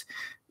in this.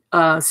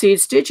 Seed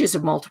stitch is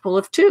a multiple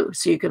of 2.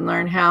 So you can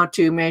learn how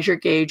to measure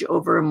gauge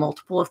over a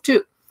multiple of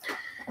 2.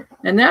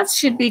 And that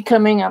should be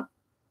coming up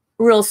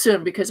real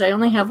soon because I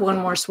only have one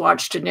more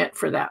swatch to knit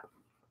for that.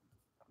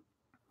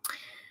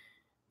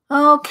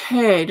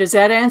 Okay, does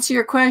that answer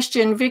your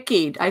question,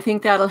 Vicki? I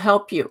think that'll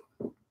help you.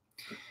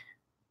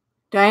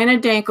 Diana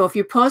Danko, if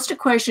you post a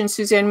question,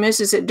 Suzanne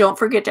misses it, don't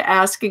forget to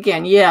ask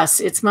again. Yes,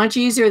 it's much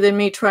easier than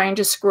me trying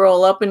to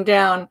scroll up and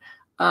down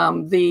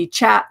the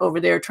chat over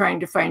there trying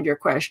to find your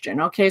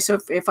question. Okay, so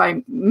if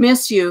I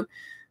miss you,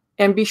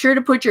 and be sure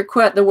to put your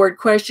the word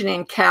question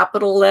in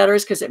capital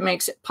letters because it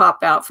makes it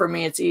pop out for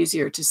me. It's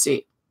easier to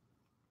see.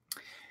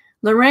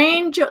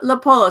 Lorraine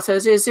Lapolo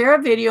says, is there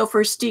a video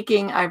for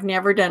steeking? I've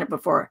never done it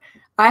before.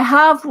 I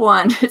have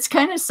one. It's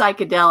kind of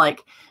psychedelic.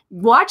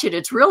 Watch it.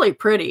 It's really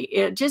pretty.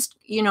 It just,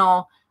 you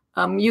know,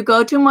 you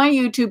go to my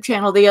YouTube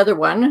channel, the other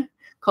one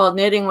called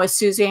Knitting with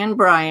Suzanne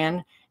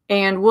Bryan,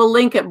 and we'll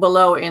link it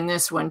below in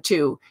this one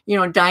too. You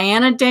know,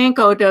 Diana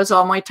Danko does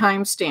all my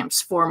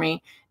timestamps for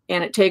me,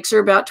 and it takes her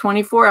about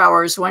 24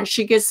 hours. Once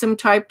she gets them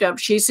typed up,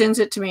 she sends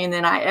it to me, and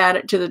then I add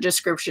it to the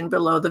description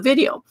below the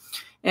video.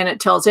 And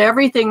it tells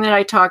everything that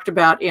I talked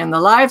about in the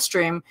live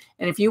stream.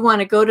 And if you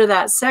want to go to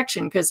that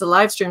section, because the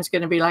live stream is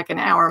going to be like an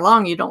hour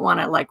long, you don't want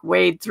to like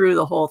wade through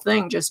the whole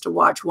thing just to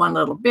watch one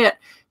little bit.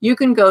 You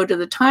can go to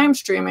the time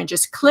stream and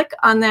just click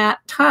on that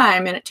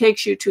time, and it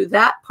takes you to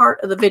that part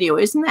of the video.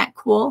 Isn't that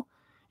cool?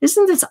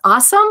 Isn't this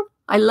awesome?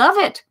 I love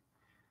it.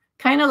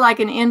 Kind of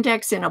like an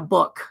index in a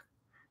book,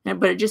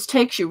 but it just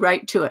takes you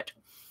right to it.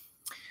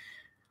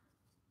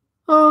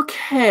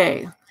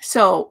 Okay.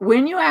 So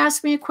when you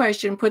ask me a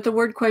question, put the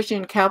word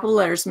question in capital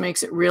letters,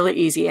 makes it really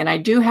easy. And I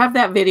do have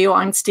that video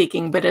on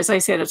steeking, but as I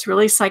said, it's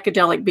really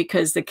psychedelic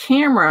because the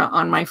camera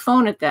on my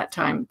phone at that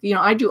time, you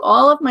know, I do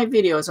all of my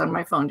videos on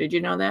my phone. Did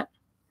you know that?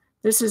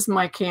 This is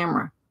my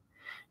camera.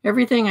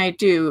 Everything I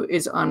do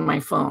is on my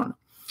phone.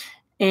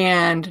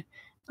 And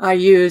I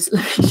use,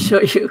 let me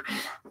show you,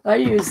 I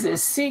use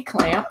this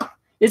C-clamp.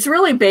 It's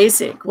really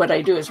basic. What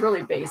I do is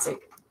really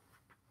basic.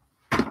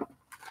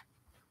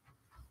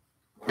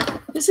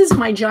 This is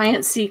my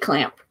giant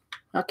C-clamp,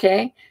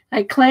 okay?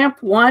 I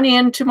clamp one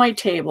end to my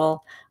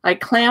table. I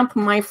clamp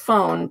my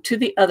phone to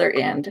the other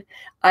end.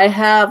 I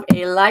have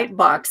a light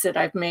box that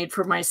I've made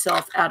for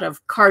myself out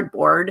of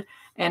cardboard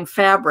and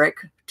fabric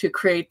to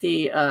create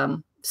the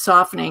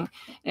softening.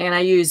 And I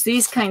use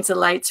these kinds of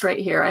lights right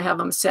here. I have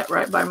them set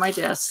right by my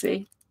desk,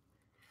 see?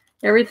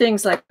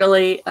 Everything's like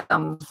really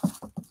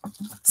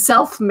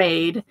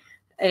self-made,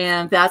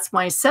 and that's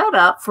my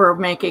setup for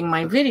making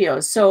my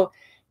videos. So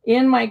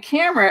in my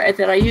camera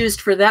that I used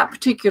for that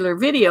particular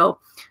video,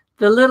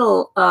 the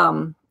little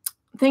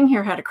thing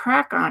here had a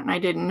crack on it, and I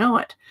didn't know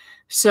it.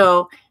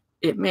 So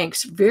it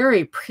makes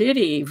very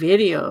pretty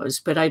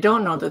videos, but I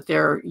don't know that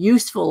they're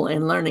useful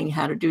in learning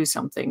how to do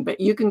something.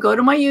 But you can go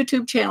to my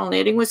YouTube channel,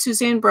 Knitting with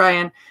Suzanne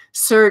Bryan,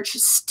 search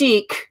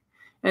Steek,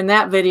 and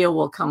that video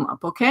will come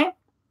up, okay?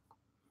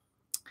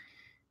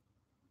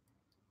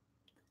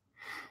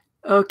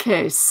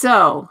 Okay,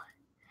 so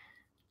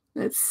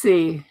let's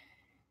see.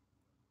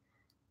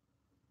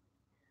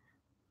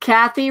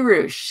 Kathy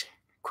Roosh,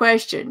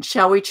 question.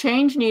 Shall we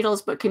change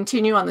needles but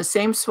continue on the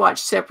same swatch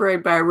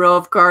separated by a row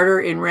of garter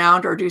in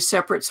round, or do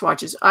separate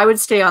swatches? I would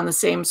stay on the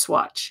same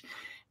swatch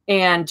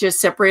and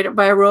just separate it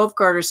by a row of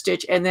garter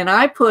stitch. And then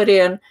I put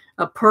in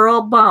a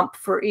purl bump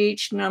for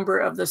each number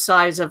of the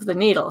size of the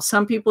needle.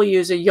 Some people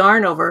use a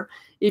yarn over.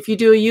 If you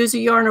use a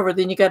yarn over,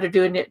 then you got to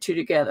do a knit two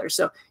together.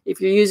 So if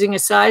you're using a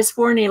size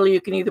 4 needle,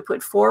 you can either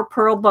put 4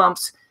 purl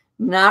bumps,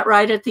 not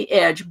right at the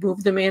edge,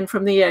 move them in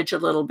from the edge a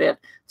little bit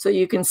so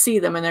you can see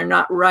them and they're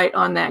not right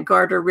on that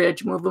garter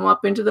ridge. Move them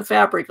up into the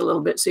fabric a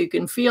little bit so you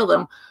can feel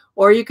them.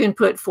 Or you can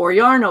put 4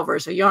 yarn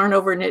overs, a yarn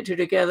over, knit two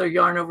together,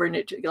 yarn over,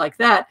 knit two, like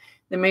that.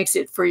 That makes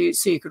it for you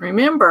so you can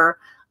remember,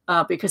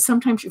 because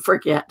sometimes you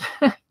forget.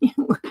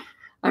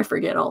 I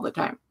forget all the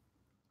time.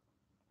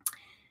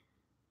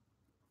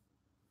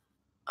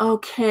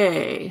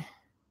 Okay.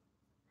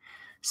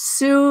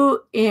 Sue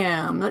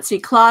M. Let's see.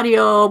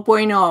 Claudio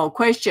Bueno.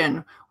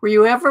 Question. Were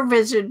you ever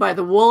visited by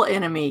the wool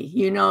enemy?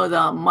 You know,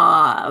 the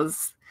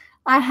moths.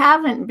 I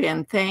haven't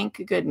been,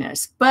 thank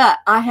goodness. But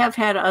I have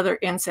had other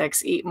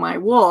insects eat my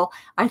wool.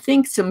 I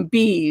think some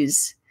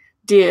bees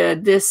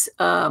did this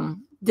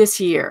this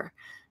year.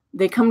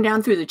 They come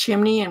down through the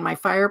chimney in my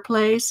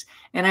fireplace,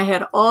 and I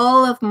had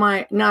all of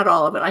my, not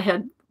all of it, I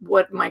had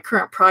what my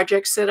current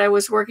projects that I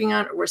was working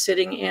on were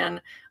sitting in.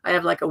 I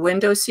have like a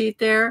window seat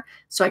there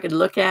so I could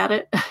look at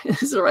it.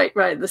 It's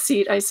right, the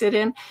seat I sit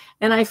in.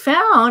 And I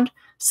found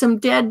some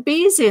dead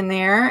bees in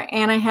there,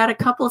 and I had a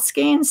couple of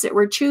skeins that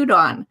were chewed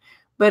on.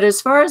 But as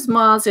far as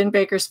moths in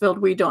Bakersfield,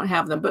 we don't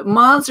have them. But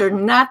moths are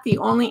not the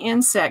only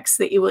insects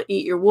that will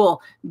eat your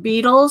wool.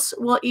 Beetles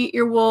will eat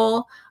your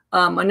wool.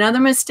 Another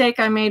mistake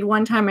I made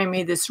one time, I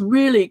made this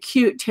really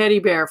cute teddy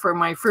bear for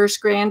my first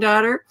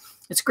granddaughter.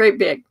 It's great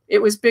big. It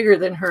was bigger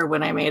than her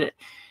when I made it.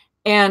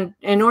 And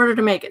in order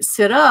to make it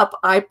sit up,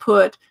 I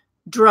put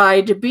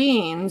dried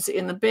beans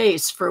in the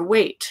base for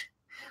weight.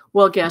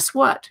 Well, guess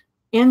what?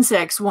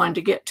 Insects wanted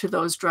to get to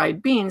those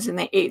dried beans, and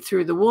they ate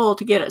through the wool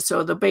to get it.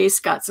 So the base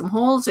got some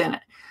holes in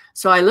it.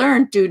 So I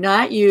learned, do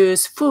not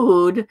use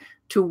food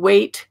to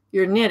weight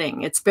your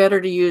knitting. It's better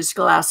to use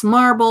glass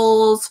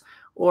marbles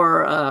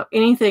or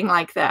anything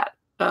like that,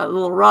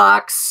 little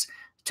rocks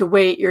to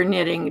weight your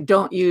knitting.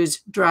 Don't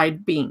use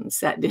dried beans.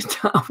 That did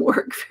not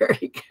work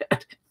very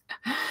good.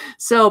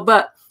 So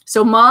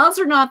moths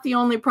are not the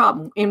only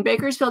problem. In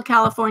Bakersfield,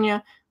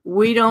 California,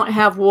 we don't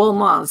have wool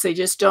moths. They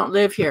just don't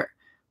live here.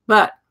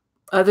 But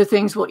other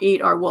things will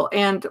eat our wool.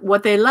 And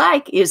what they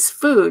like is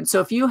food. So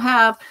if you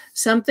have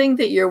something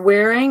that you're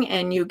wearing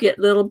and you get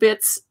little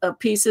bits of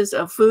pieces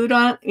of food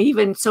on it,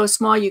 even so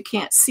small you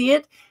can't see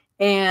it,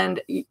 and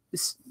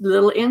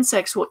little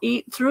insects will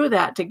eat through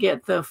that to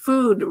get the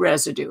food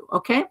residue,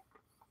 okay?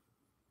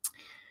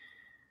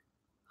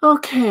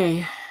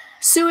 Okay.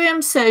 Sue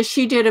M says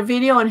she did a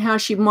video on how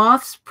she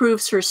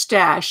moth-proofs her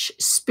stash,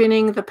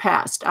 spinning the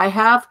past. I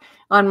have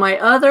on my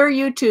other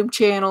YouTube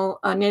channel,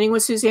 Knitting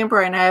with Suzanne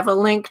Bryan, I have a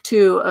link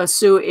to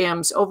Sue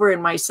M's over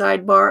in my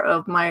sidebar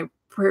of my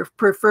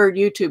preferred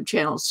YouTube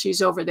channels.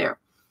 She's over there.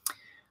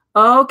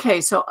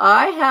 Okay, so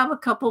I have a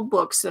couple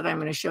books that I'm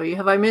going to show you.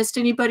 Have I missed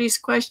anybody's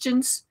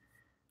questions?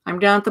 I'm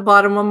down at the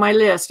bottom of my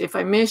list. If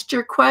I missed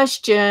your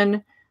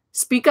question,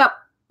 speak up,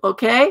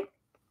 okay?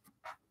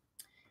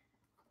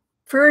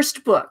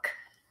 First book.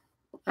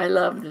 I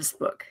love this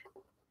book.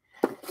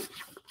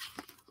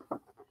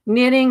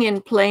 Knitting in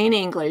Plain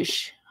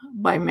English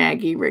by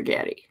Maggie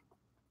Righetti.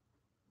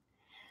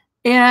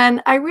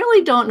 And I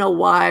really don't know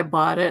why I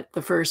bought it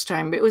the first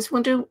time. It was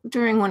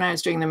during when I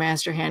was doing the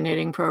Master Hand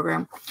Knitting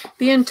program.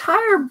 The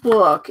entire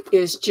book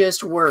is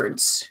just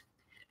words.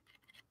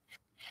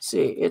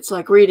 See, it's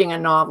like reading a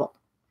novel.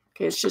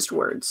 Okay, it's just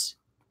words.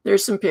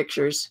 There's some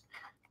pictures,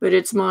 but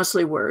it's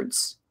mostly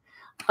words.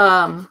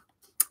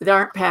 There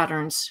aren't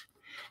patterns.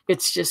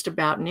 It's just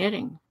about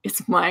knitting.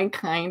 It's my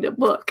kind of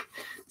book.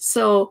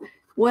 So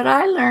what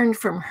I learned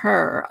from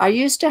her, I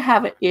used to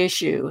have an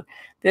issue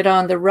that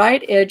on the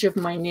right edge of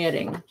my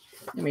knitting,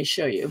 let me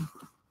show you.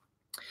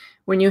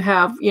 When you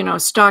have,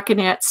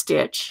 stockinette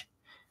stitch,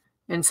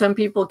 and some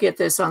people get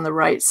this on the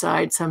right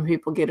side, some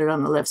people get it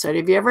on the left side.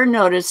 Have you ever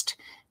noticed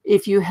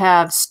if you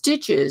have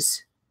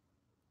stitches,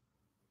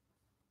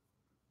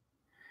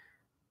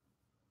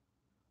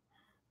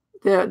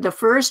 the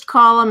first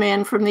column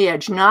in from the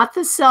edge, not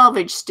the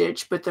selvage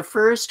stitch, but the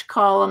first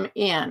column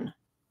in.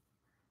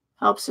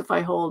 Helps if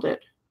I hold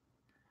it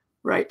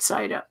right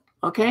side up,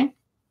 okay?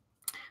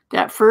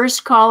 That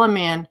first column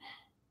in,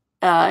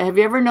 have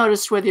you ever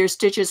noticed whether your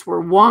stitches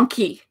were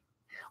wonky?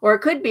 Or it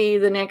could be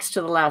the next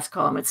to the last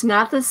column. It's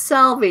not the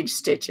selvage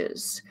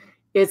stitches.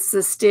 It's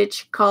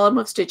the column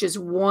of stitches,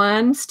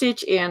 one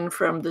stitch in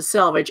from the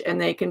selvage, and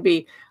they can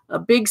be a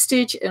big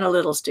stitch and a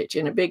little stitch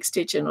and a big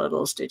stitch and a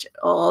little stitch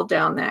all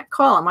down that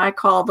column. I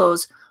call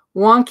those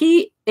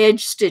wonky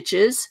edge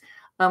stitches.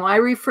 I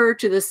refer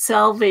to the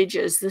selvage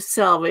as the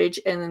selvage,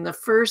 and then the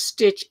first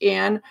stitch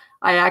in,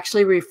 I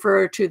actually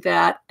refer to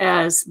that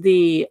as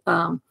the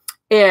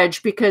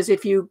edge, because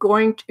if you're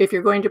going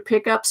to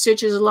pick up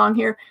stitches along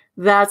here,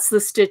 that's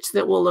the stitch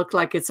that will look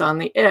like it's on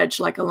the edge,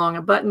 like along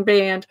a button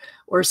band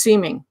or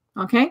seaming.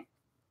 Okay.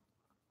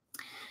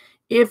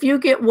 If you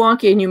get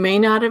wonky, and you may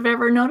not have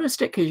ever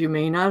noticed it because you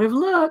may not have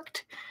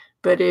looked,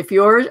 but if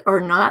yours are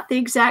not the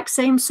exact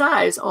same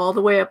size all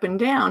the way up and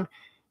down,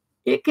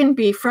 it can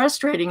be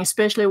frustrating,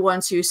 especially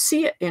once you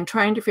see it and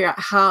trying to figure out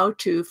how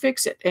to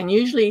fix it. And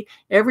usually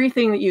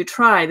everything that you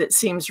try that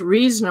seems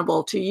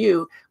reasonable to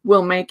you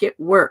will make it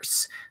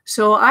worse.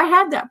 So I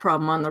had that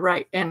problem on the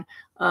right. And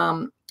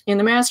in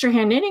the Master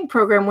Hand Knitting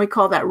program, we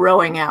call that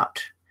rowing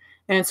out.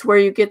 And it's where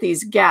you get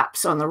these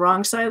gaps on the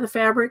wrong side of the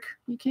fabric.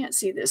 You can't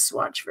see this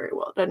swatch very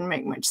well. It doesn't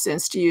make much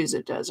sense to use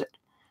it, does it?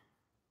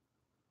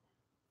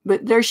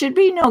 But there should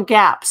be no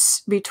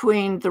gaps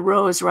between the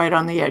rows right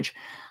on the edge.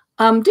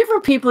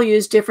 Different people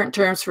use different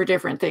terms for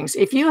different things.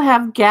 If you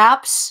have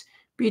gaps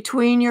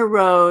between your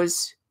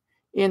rows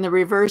in the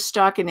reverse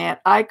stockinette,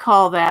 I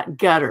call that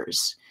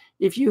gutters.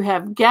 If you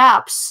have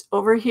gaps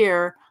over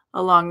here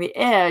along the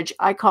edge,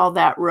 I call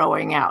that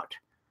rowing out.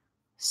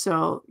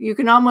 So you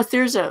can almost,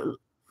 there's a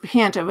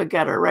hint of a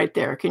gutter right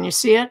there. Can you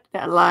see it?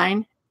 That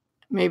line?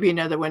 Maybe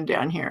another one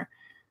down here.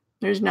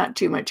 There's not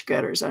too much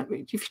gutters.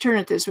 If you turn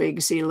it this way, you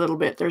can see a little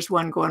bit. There's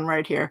one going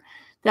right here.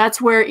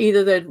 That's where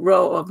either the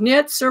row of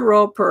knits or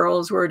row of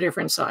purls were a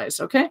different size,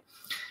 okay?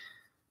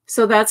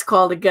 So that's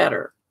called a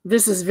gutter.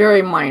 This is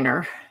very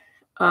minor.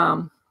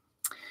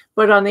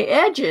 But on the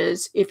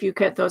edges, if you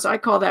cut those, I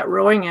call that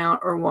rowing out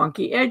or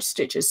wonky edge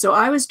stitches. So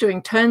I was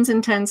doing tons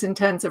and tons and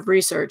tons of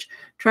research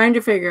trying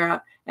to figure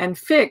out and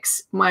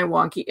fix my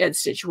wonky edge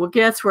stitch. Well,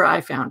 guess where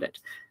I found it?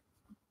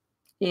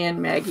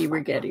 In Maggie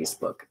Righetti's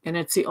book. And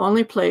it's the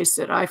only place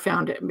that I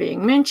found it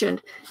being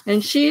mentioned.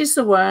 And she's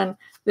the one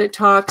that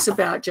talks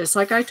about, just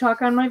like I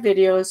talk on my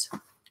videos,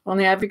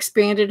 only I've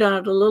expanded on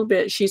it a little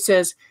bit. She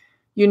says,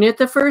 you knit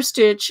the first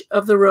stitch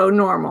of the row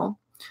normal.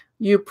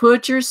 You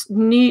put your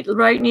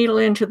right needle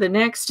into the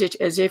next stitch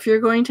as if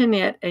you're going to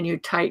knit, and you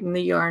tighten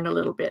the yarn a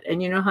little bit.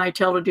 And you know how I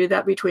tell to do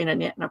that between a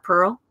knit and a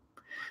purl?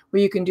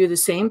 Well, you can do the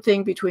same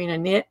thing between a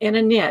knit and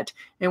a knit.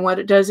 And what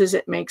it does is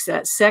it makes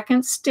that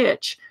second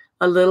stitch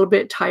a little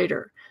bit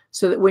tighter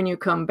so that when you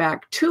come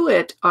back to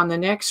it on the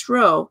next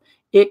row,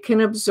 it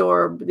can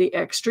absorb the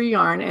extra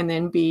yarn and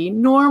then be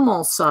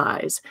normal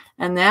size.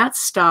 And that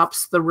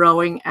stops the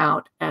rowing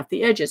out at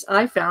the edges.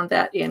 I found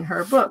that in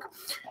her book.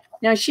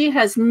 Now, she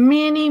has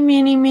many,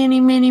 many,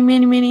 many, many,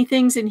 many, many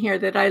things in here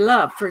that I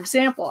love. For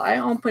example, I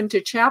opened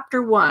to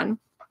chapter 1.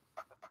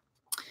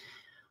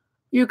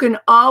 You can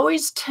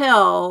always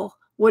tell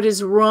what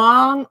is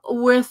wrong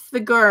with the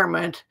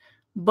garment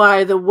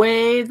by the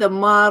way the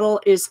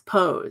model is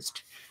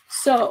posed.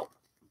 So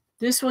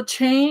this will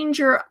change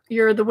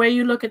the way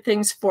you look at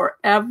things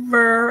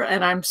forever.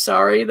 And I'm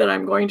sorry that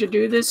I'm going to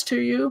do this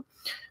to you.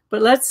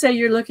 But let's say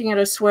you're looking at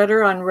a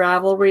sweater on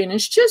Ravelry and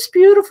it's just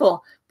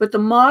beautiful. But the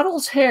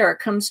model's hair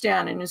comes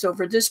down and is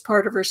over this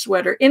part of her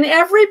sweater. In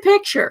every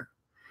picture,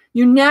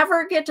 you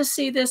never get to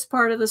see this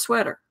part of the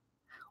sweater.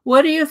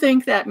 What do you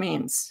think that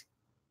means?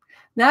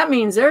 That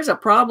means there's a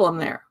problem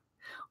there.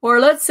 Or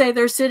let's say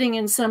they're sitting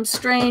in some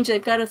strange,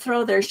 they've got to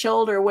throw their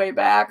shoulder way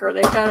back, or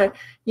they've got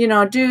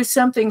to, do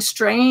something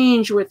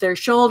strange with their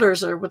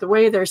shoulders or with the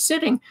way they're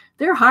sitting.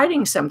 They're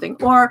hiding something.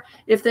 Or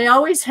if they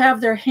always have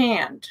their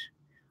hand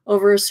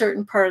over a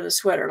certain part of the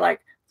sweater,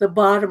 like the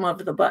bottom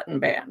of the button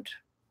band.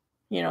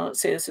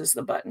 Let's say this is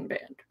the button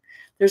band.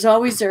 There's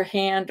always their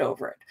hand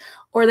over it.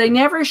 Or they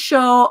never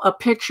show a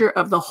picture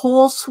of the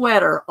whole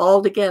sweater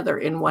all together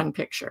in one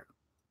picture.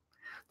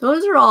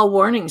 Those are all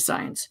warning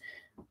signs.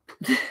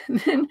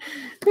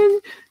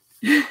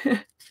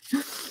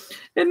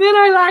 And then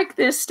I like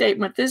this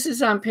statement. This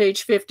is on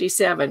page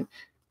 57.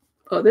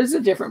 Oh, this is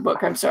a different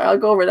book. I'm sorry. I'll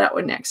go over that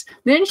one next.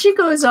 Then she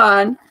goes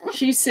on.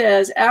 She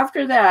says,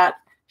 after that,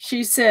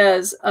 she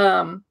says,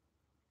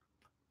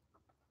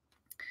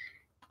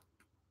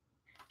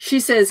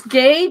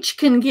 gauge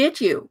can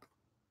get you.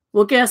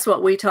 Well, guess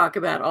what we talk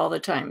about all the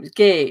time is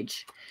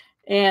gauge.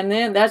 And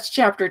then that's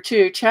chapter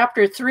 2.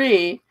 Chapter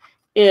 3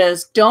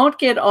 is don't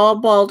get all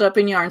balled up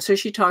in yarn. So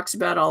she talks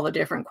about all the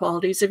different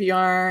qualities of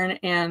yarn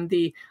and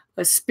the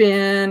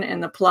spin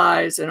and the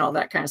plies and all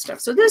that kind of stuff.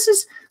 So this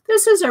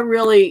is a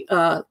really,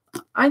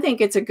 I think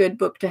it's a good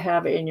book to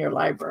have in your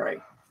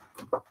library.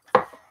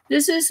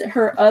 This is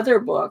her other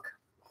book,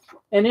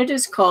 and it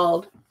is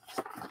called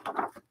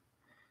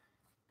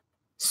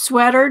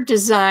Sweater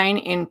Design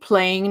in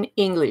Plain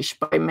English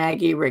by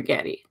Maggie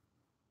Righetti.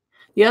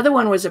 The other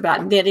one was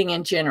about knitting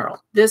in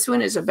general. This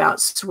one is about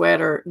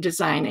sweater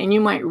design, and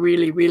you might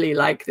really, really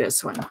like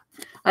this one.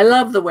 I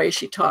love the way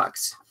she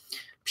talks.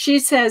 She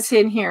says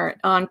in here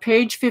on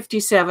page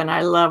 57,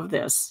 I love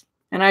this,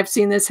 and I've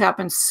seen this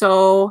happen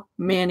so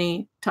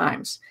many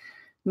times.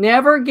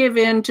 Never give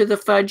in to the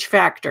fudge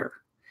factor.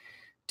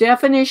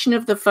 Definition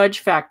of the fudge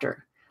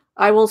factor.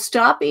 I will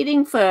stop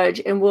eating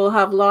fudge and will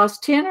have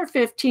lost 10 or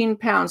 15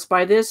 pounds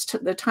by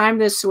the time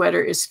this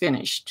sweater is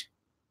finished.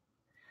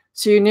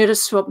 So you knit a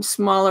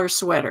smaller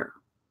sweater.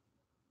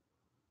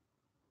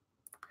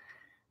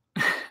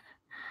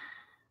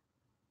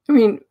 I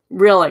mean,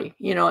 really,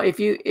 you know, if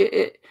you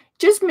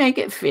just make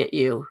it fit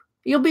you.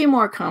 You'll be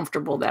more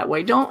comfortable that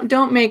way.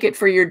 Don't make it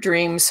for your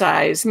dream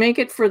size. Make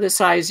it for the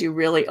size you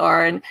really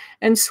are.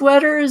 And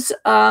sweaters,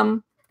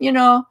 you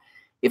know,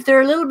 if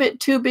they're a little bit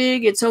too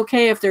big, it's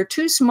okay. If they're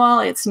too small,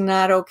 it's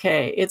not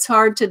okay. It's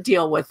hard to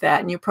deal with that,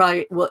 and you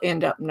probably will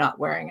end up not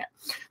wearing it.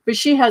 But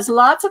she has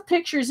lots of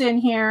pictures in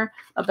here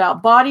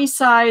about body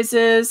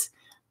sizes,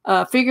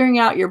 figuring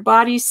out your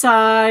body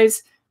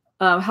size,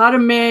 how to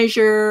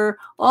measure,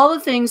 all the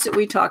things that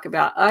we talk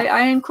about.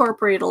 I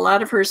incorporate a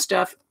lot of her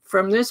stuff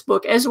from this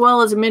book, as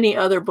well as many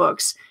other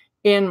books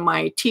in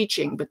my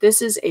teaching. But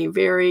this is a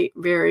very,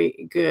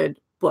 very good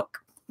book.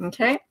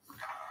 Okay.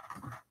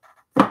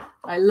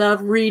 I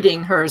love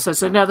reading hers.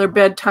 It's another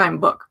bedtime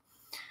book.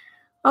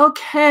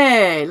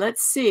 Okay,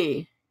 let's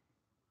see.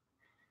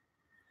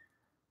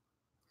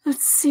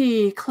 Let's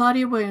see.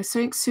 Claudia Williams,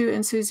 thanks, Sue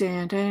and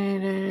Suzanne.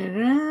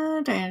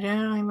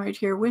 I'm right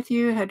here with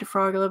you. Had to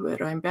frog a little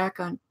bit. I'm back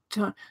on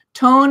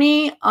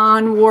Tony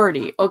on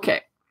Wardy.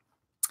 Okay.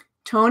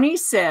 Tony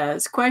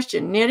says,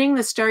 question, knitting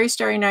the Starry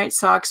Starry Night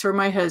socks for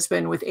my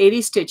husband with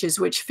 80 stitches,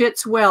 which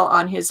fits well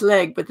on his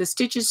leg, but the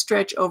stitches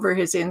stretch over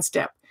his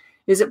instep.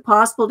 Is it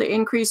possible to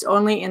increase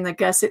only in the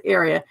gusset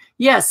area?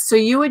 Yes, so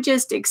you would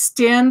just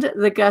extend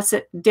the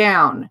gusset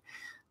down.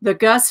 The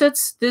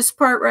gussets, this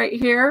part right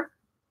here,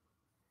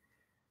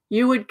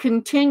 you would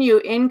continue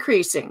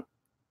increasing.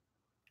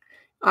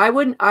 I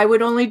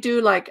would only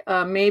do like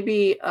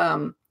maybe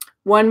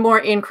one more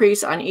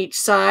increase on each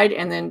side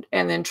and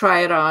then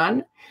try it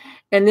on.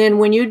 And then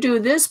when you do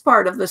this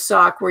part of the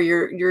sock where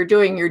you're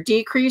doing your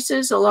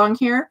decreases along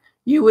here,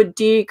 you would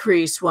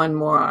decrease one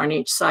more on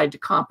each side to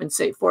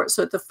compensate for it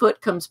so that the foot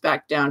comes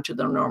back down to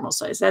the normal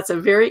size. That's a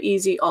very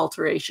easy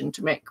alteration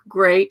to make.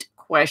 Great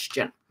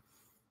question.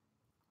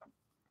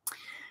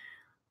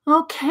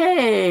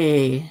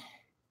 Okay.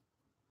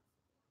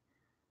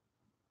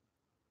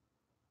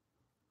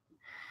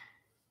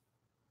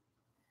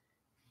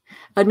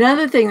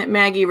 Another thing that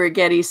Maggie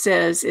Righetti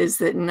says is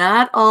that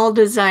not all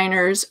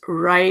designers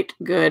write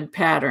good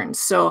patterns.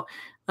 So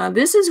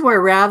this is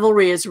where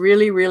Ravelry is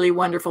really, really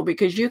wonderful,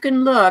 because you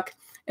can look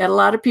at a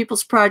lot of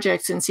people's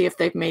projects and see if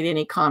they've made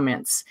any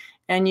comments.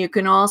 And you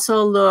can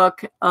also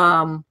look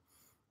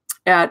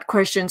at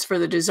questions for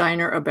the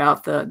designer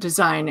about the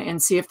design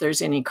and see if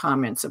there's any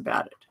comments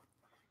about it.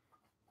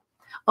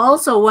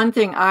 Also, one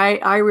thing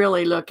I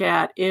really look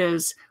at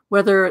is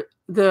whether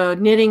the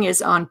knitting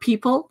is on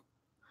people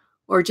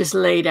or just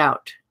laid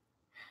out.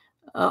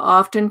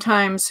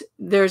 Oftentimes,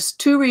 there's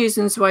two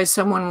reasons why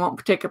someone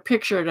won't take a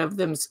picture of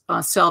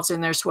themselves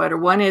in their sweater.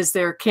 One is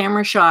they're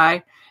camera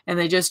shy and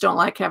they just don't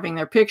like having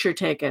their picture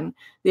taken.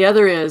 The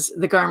other is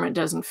the garment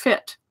doesn't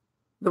fit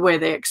the way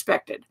they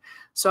expected.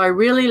 So I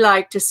really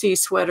like to see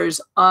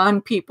sweaters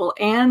on people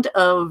and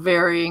of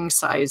varying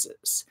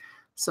sizes.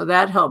 So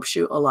that helps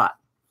you a lot.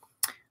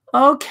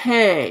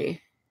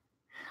 Okay.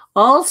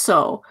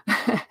 Also,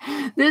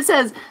 this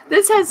has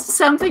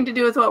something to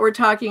do with what we're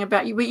talking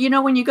about. But you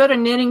know, when you go to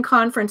knitting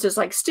conferences,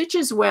 like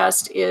Stitches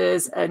West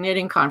is a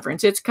knitting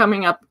conference. It's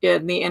coming up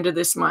in the end of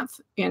this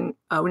month, in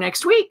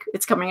next week.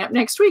 It's coming up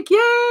next week.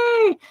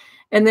 Yay!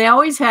 And they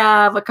always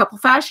have a couple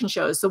fashion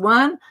shows.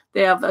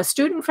 They have a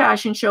student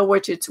fashion show,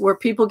 which it's where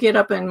people get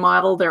up and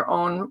model their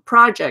own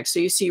projects. So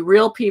you see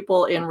real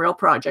people in real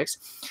projects.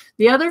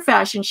 The other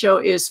fashion show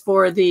is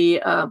for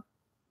the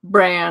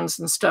brands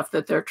and stuff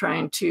that they're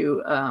trying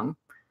to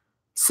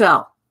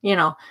sell, you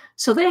know.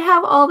 So they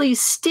have all these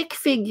stick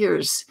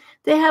figures.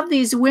 They have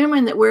these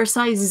women that wear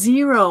size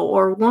 0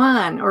 or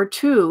 1 or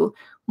 2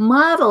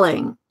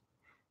 modeling.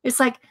 It's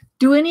like,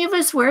 do any of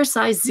us wear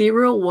size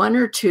 0, 1,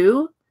 or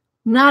 2?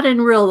 Not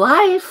in real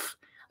life.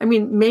 I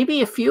mean,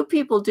 maybe a few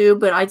people do,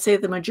 but I'd say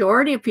the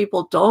majority of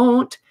people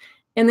don't.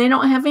 And they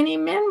don't have any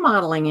men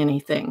modeling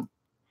anything.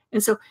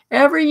 And so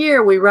every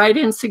year we write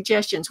in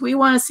suggestions. We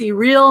want to see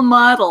real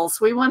models.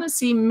 We want to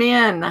see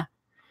men.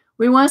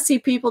 We want to see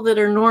people that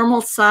are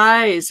normal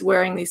size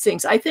wearing these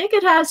things. I think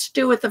it has to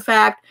do with the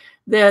fact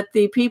that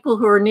the people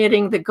who are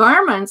knitting the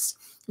garments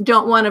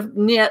don't want to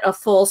knit a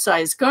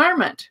full-size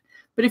garment.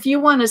 But if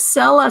you want to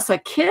sell us a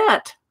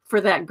kit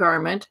for that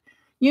garment,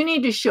 you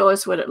need to show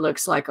us what it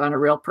looks like on a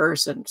real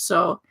person.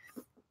 So,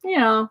 you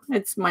know,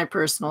 it's my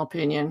personal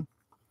opinion.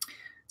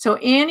 So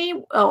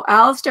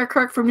Alistair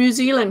Kirk from New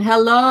Zealand,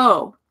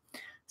 hello.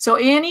 So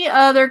any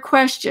other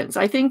questions?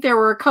 I think there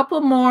were a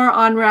couple more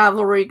on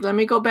Ravelry. Let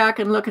me go back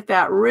and look at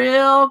that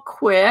real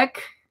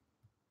quick.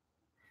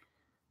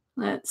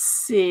 Let's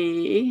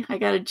see. I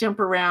got to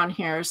jump around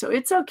here, so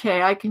it's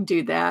okay. I can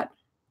do that.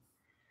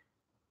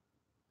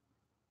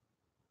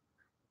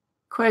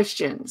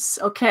 Questions.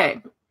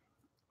 Okay.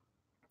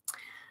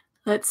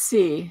 Let's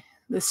see.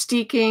 The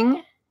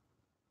steeking.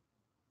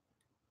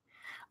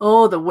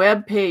 Oh, the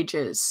web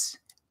pages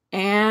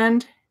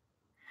and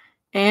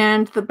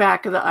the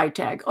back of the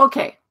ITAG.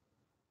 Okay.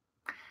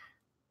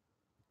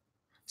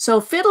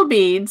 So Fiddle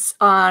Beads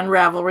on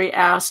Ravelry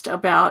asked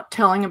about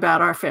telling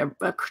about our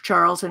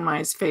Charles and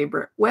my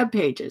favorite web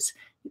pages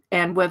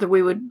and whether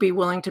we would be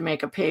willing to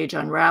make a page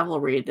on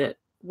Ravelry that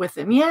with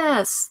them.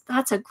 Yes,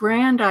 that's a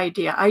grand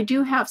idea. I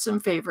do have some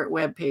favorite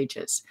web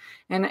pages,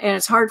 and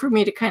it's hard for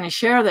me to kind of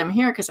share them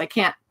here because I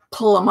can't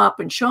pull them up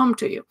and show them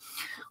to you.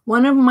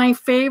 One of my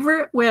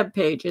favorite web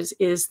pages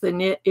is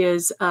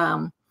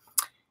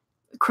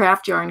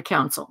Craft Yarn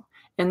Council,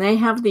 and they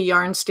have the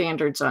yarn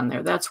standards on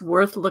there. That's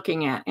worth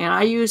looking at. And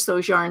I use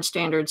those yarn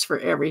standards for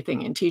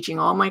everything. In teaching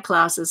all my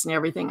classes and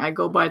everything, I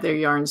go by their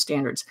yarn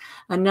standards.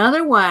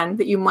 Another one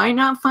that you might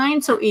not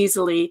find so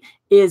easily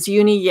is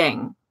Uni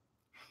Yang.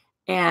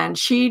 And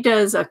she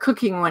does a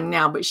cooking one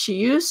now, but she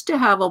used to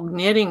have a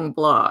knitting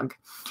blog.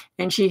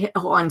 And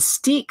on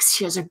steeks,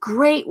 she has a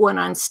great one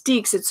on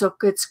steeks.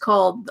 It's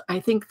called, I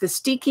think, the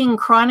Steeking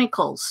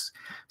Chronicles.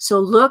 So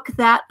look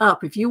that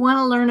up. If you want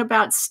to learn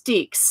about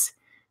steeks,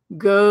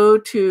 go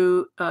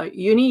to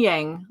Uni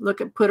Yang,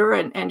 put her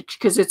in, and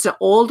because it's an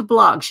old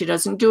blog, she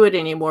doesn't do it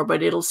anymore,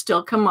 but it'll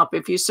still come up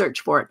if you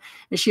search for it.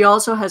 And she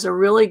also has a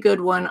really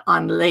good one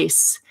on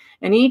lace.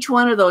 And each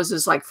one of those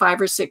is like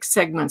 5 or 6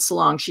 segments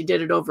long. She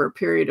did it over a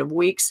period of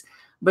weeks,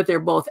 but they're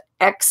both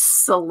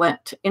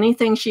excellent.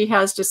 Anything she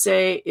has to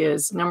say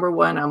is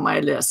 #1 on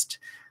my list.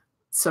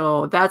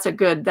 So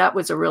that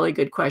was a really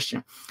good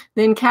question.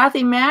 Then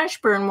Kathy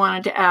Mashburn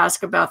wanted to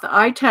ask about the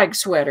ITAG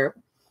sweater.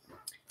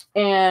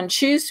 And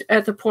she's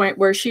at the point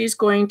where she's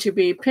going to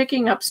be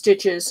picking up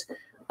stitches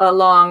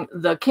along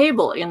the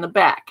cable in the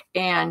back.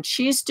 And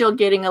she's still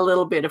getting a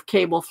little bit of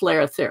cable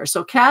flare there.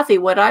 So Kathy,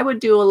 what I would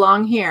do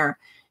along here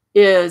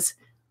is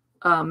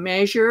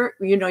measure,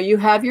 you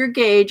have your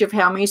gauge of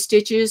how many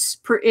stitches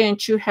per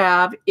inch you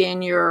have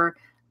in your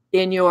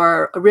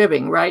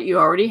ribbing, right? You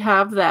already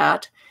have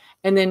that.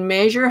 And then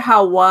measure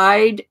how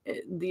wide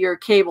your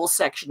cable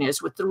section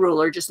is with the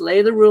ruler. Just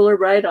lay the ruler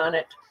right on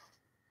it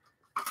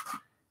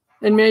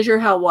and measure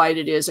how wide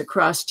it is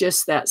across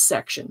just that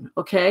section,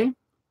 okay?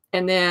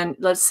 And then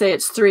let's say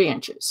it's 3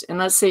 inches. And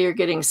let's say you're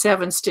getting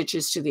 7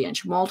 stitches to the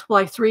inch.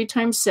 Multiply 3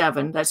 times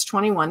 7, that's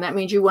 21. That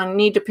means you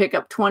need to pick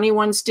up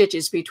 21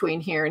 stitches between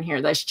here and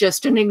here. That's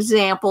just an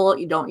example.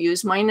 You don't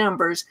use my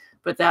numbers,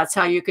 but that's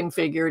how you can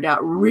figure it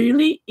out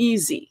really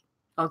easy,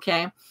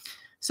 okay?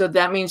 So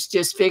that means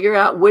just figure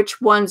out which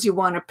ones you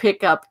want to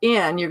pick up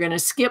in. You're going to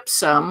skip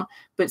some,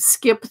 but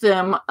skip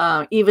them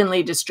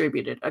evenly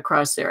distributed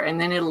across there, and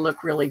then it'll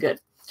look really good.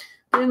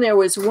 Then there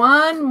was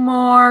one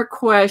more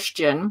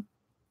question.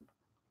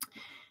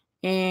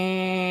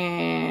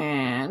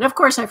 And of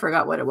course, I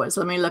forgot what it was.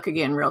 Let me look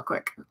again real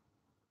quick.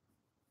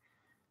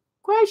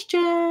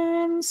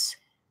 Questions.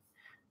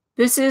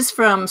 This is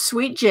from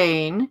Sweet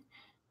Jane.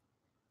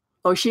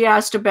 Oh, she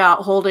asked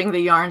about holding the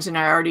yarns, and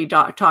I already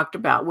talked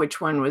about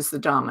which one was the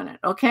dominant.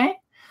 Okay,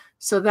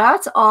 so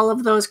that's all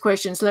of those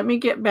questions. Let me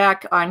get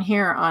back on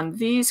here on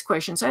these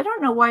questions. I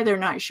don't know why they're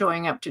not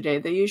showing up today.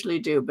 They usually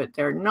do, but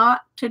they're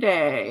not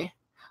today.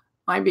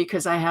 Might be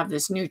because I have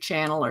this new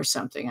channel or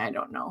something. I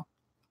don't know.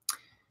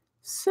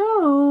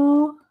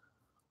 So,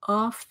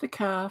 off the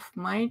cuff,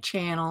 my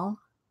channel,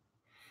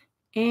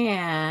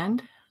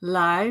 and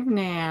live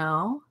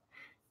now.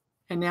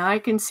 And now I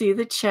can see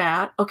the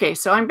chat. Okay,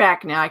 so I'm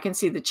back now. I can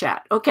see the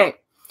chat. Okay,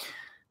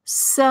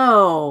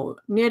 so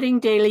knitting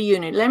daily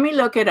unit. Let me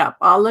look it up.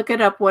 I'll look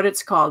it up what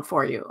it's called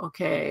for you.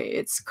 Okay,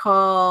 it's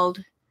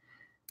called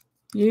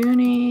Let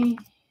me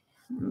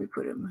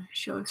put it in my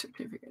show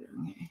certificate.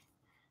 Okay,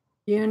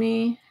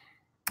 Uni.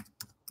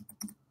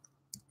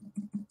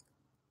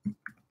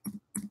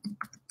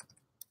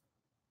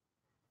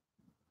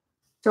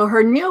 So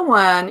her new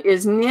one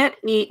is Knit,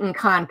 Eat, and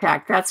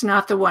Contact. That's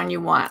not the one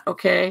you want,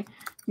 okay?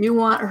 You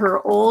want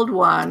her old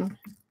one.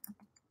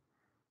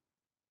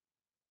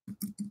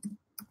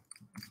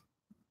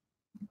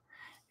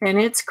 And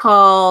it's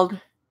called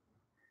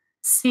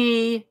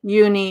See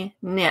Uni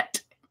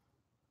Knit.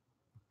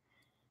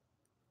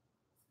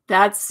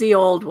 That's the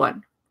old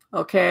one,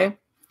 okay?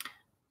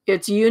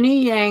 It's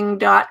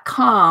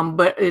uniyang.com,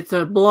 but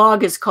the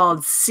blog is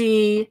called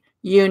See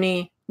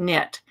Uni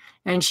Knit.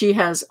 And she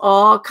has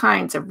all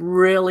kinds of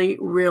really,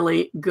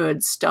 really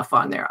good stuff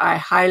on there. I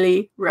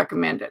highly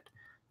recommend it.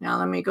 Now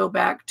let me go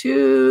back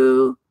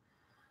to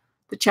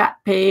the chat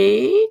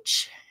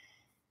page.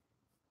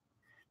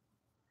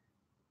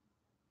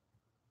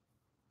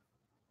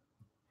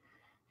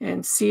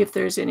 And see if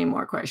there's any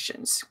more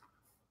questions.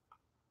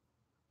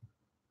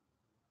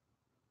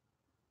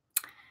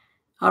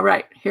 All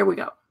right, here we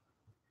go.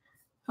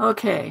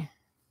 Okay.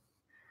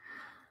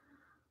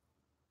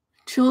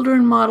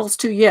 Children models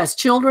too. Yes,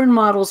 children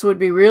models would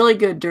be really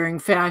good during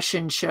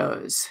fashion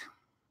shows.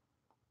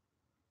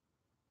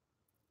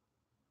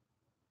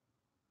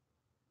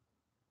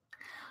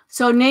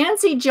 So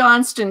Nancy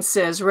Johnston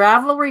says,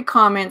 Ravelry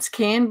comments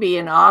can be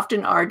and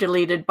often are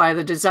deleted by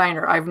the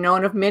designer. I've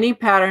known of many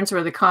patterns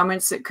where the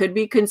comments that could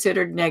be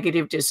considered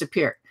negative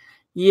disappear.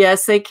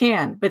 Yes, they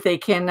can, but they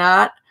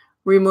cannot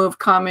remove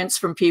comments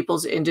from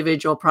people's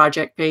individual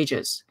project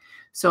pages.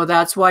 So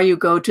that's why you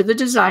go to the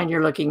design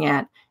you're looking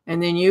at,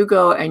 and then you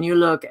go and you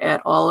look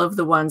at all of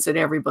the ones that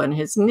everyone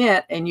has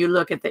knit, and you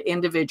look at the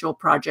individual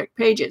project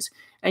pages.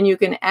 And you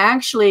can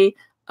actually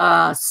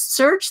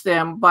search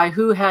them by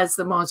who has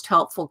the most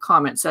helpful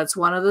comments. That's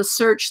one of the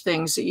search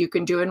things that you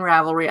can do in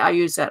Ravelry. I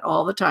use that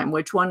all the time.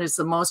 Which one is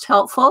the most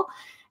helpful?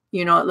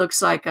 You know, it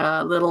looks like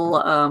a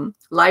little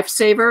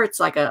lifesaver. It's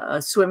like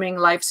a swimming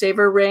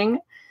lifesaver ring.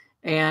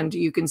 And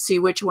you can see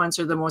which ones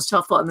are the most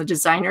helpful. And the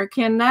designer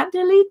cannot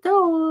delete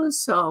those.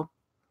 So,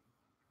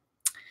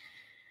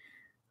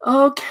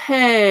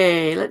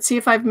 okay. Let's see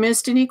if I've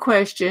missed any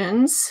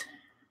questions.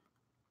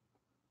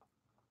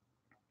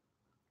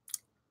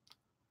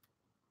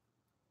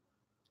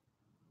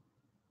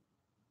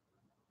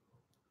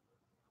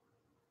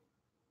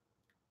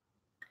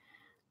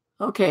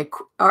 Okay,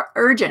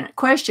 urgent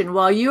question.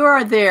 While you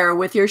are there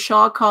with your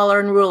shawl collar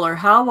and ruler,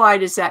 how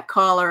wide is that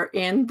collar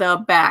in the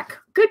back?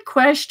 Good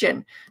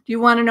question. Do you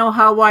want to know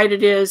how wide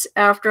it is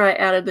after I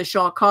added the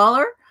shawl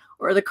collar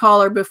or the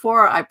collar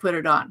before I put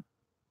it on?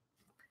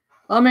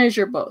 I'll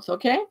measure both,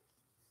 okay?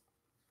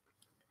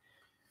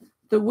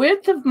 The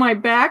width of my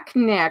back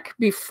neck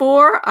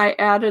before I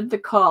added the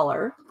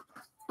collar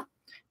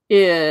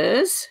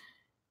is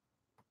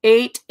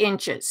 8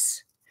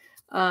 inches.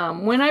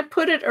 When I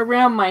put it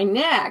around my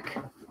neck,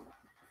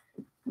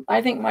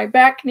 I think my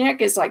back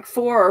neck is like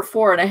 4 or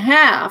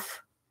 4.5.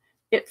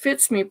 It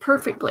fits me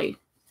perfectly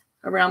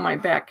around my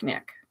back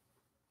neck.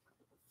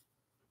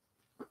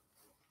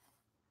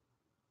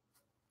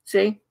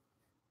 See?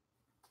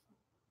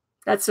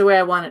 That's the way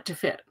I want it to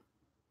fit.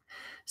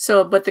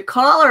 So, but the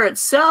collar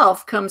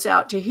itself comes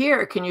out to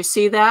here. Can you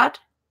see that?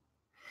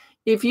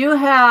 If you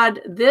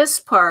had this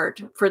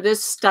part for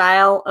this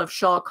style of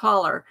shawl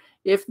collar,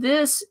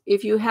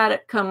 if you had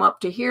it come up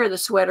to here, the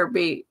sweater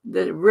be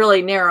the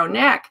really narrow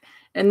neck,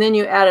 and then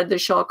you added the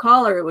shawl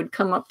collar, it would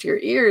come up to your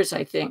ears,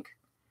 I think.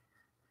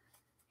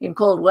 In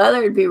cold weather,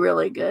 it'd be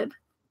really good.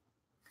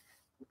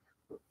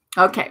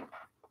 Okay.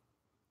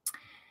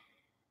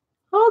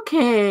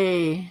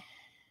 Okay.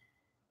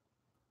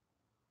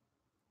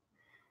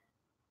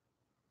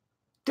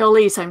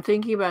 Dolise, I'm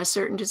thinking about a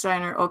certain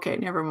designer. Okay,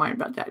 never mind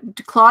about that.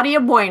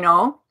 Claudio,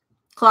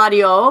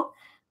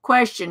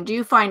 question, do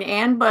you find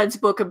Ann Budd's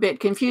book a bit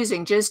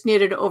confusing? Just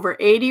knitted over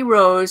 80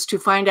 rows to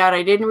find out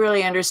I didn't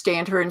really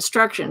understand her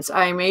instructions.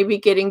 I may be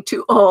getting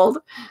too old.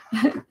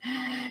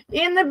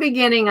 In the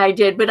beginning I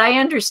did, but I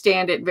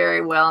understand it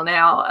very well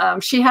now.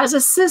 She has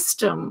a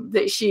system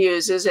that she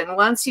uses, and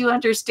once you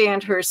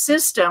understand her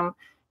system,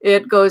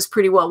 it goes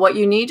pretty well. What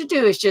you need to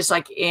do is just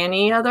like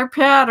any other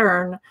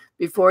pattern,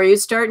 before you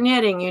start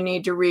knitting, you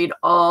need to read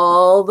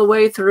all the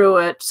way through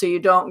it so you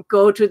don't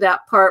go to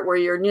that part where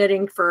you're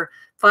knitting for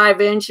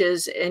 5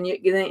 inches and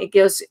it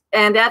goes,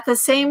 and at the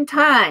same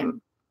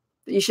time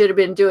that you should have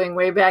been doing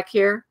way back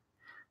here,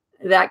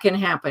 that can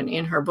happen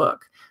in her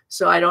book.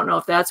 So I don't know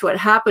if that's what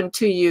happened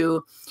to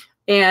you.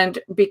 And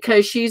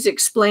because she's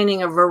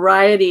explaining a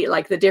variety,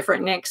 like the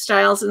different neck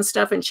styles and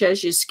stuff, and she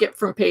has you skip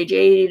from page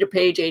 80 to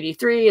page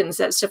 83 and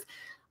that stuff,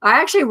 I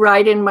actually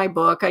write in my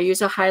book, I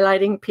use a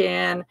highlighting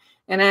pen,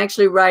 and I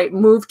actually write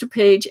move to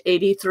page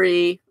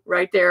 83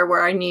 right there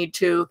where I need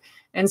to,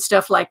 and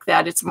stuff like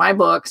that. It's my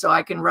book, so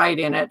I can write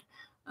in it.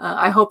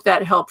 I hope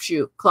that helps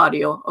you,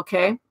 Claudio,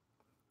 okay?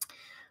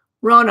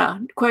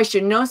 Rona,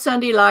 question, no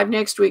Sunday live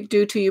next week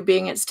due to you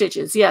being at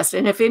Stitches. Yes,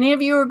 and if any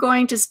of you are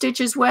going to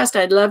Stitches West,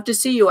 I'd love to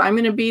see you. I'm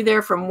going to be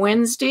there from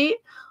Wednesday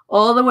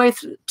all the way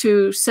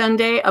to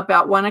Sunday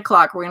about 1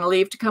 o'clock. We're going to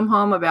leave to come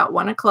home about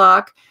 1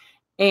 o'clock,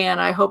 and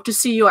I hope to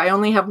see you. I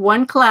only have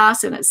one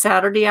class, and it's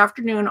Saturday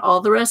afternoon.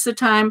 All the rest of the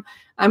time,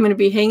 I'm going to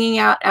be hanging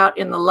out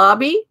in the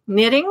lobby,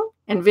 knitting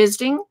and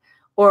visiting,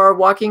 or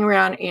walking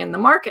around in the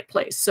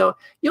marketplace. So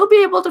you'll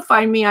be able to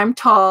find me. I'm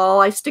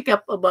tall. I stick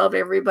up above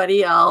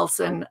everybody else.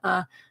 And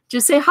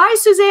just say, hi,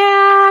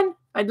 Suzanne.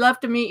 I'd love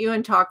to meet you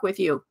and talk with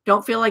you.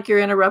 Don't feel like you're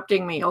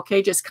interrupting me.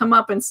 Okay, just come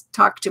up and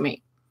talk to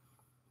me.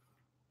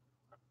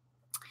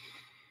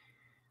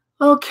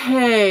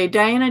 Okay,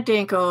 Diana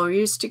Danko,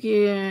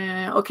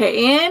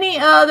 okay, any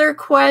other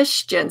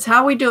questions?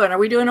 How are we doing? Are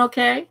we doing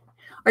okay?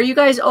 Are you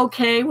guys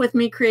okay with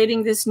me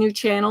creating this new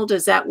channel?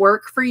 Does that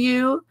work for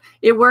you?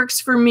 It works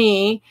for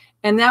me.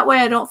 And that way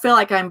I don't feel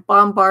like I'm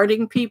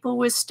bombarding people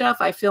with stuff.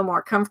 I feel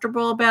more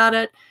comfortable about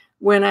it.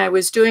 When I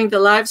was doing the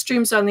live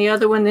streams on the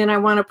other one, then I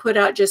want to put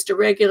out just a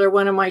regular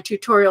one of my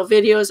tutorial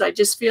videos. I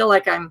just feel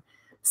like I'm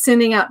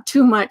sending out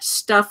too much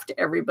stuff to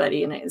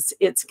everybody, and it's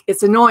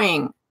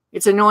annoying.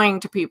 It's annoying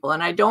to people,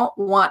 and I don't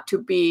want to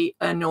be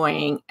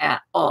annoying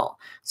at all.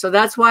 So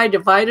that's why I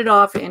divided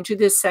off into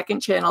this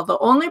second channel. The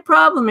only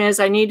problem is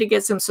I need to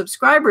get some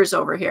subscribers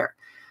over here.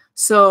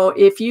 So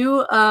if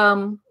you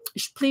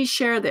please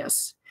share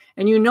this.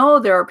 And you know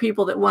there are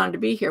people that wanted to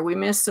be here. We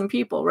missed some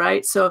people,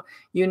 right? So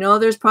you know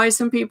there's probably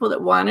some people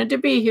that wanted to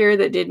be here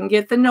that didn't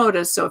get the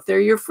notice. So if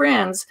they're your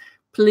friends,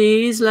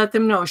 please let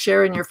them know.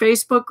 Share in your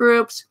Facebook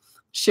groups.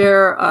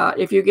 Share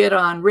if you get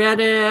on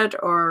Reddit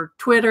or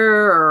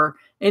Twitter or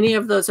any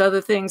of those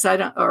other things.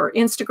 Or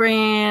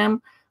Instagram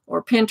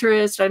or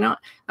Pinterest.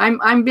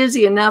 I'm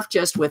busy enough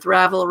just with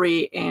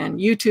Ravelry and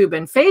YouTube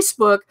and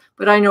Facebook,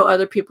 but I know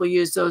other people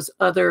use those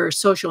other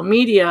social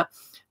media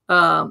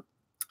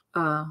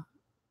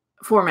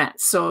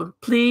formats. So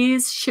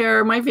please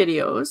share my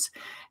videos.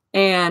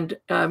 And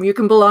you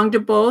can belong to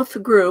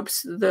both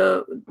groups,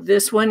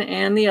 this one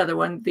and the other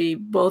one,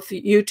 both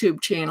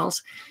YouTube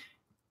channels.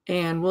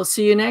 And we'll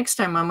see you next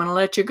time. I'm going to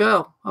let you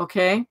go,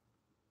 okay?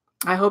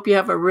 I hope you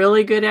have a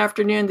really good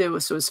afternoon.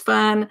 This was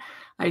fun.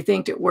 I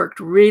think it worked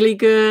really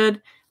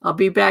good. I'll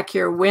be back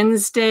here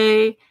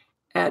Wednesday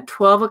at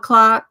 12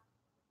 o'clock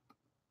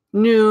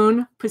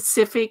noon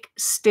Pacific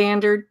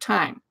Standard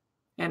Time.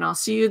 And I'll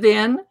see you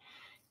then.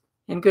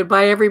 And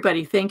goodbye,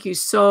 everybody. Thank you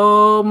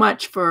so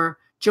much for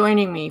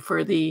joining me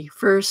for the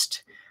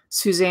first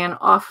Suzanne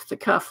Off the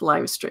Cuff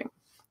live stream.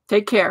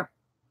 Take care.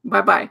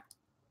 Bye-bye.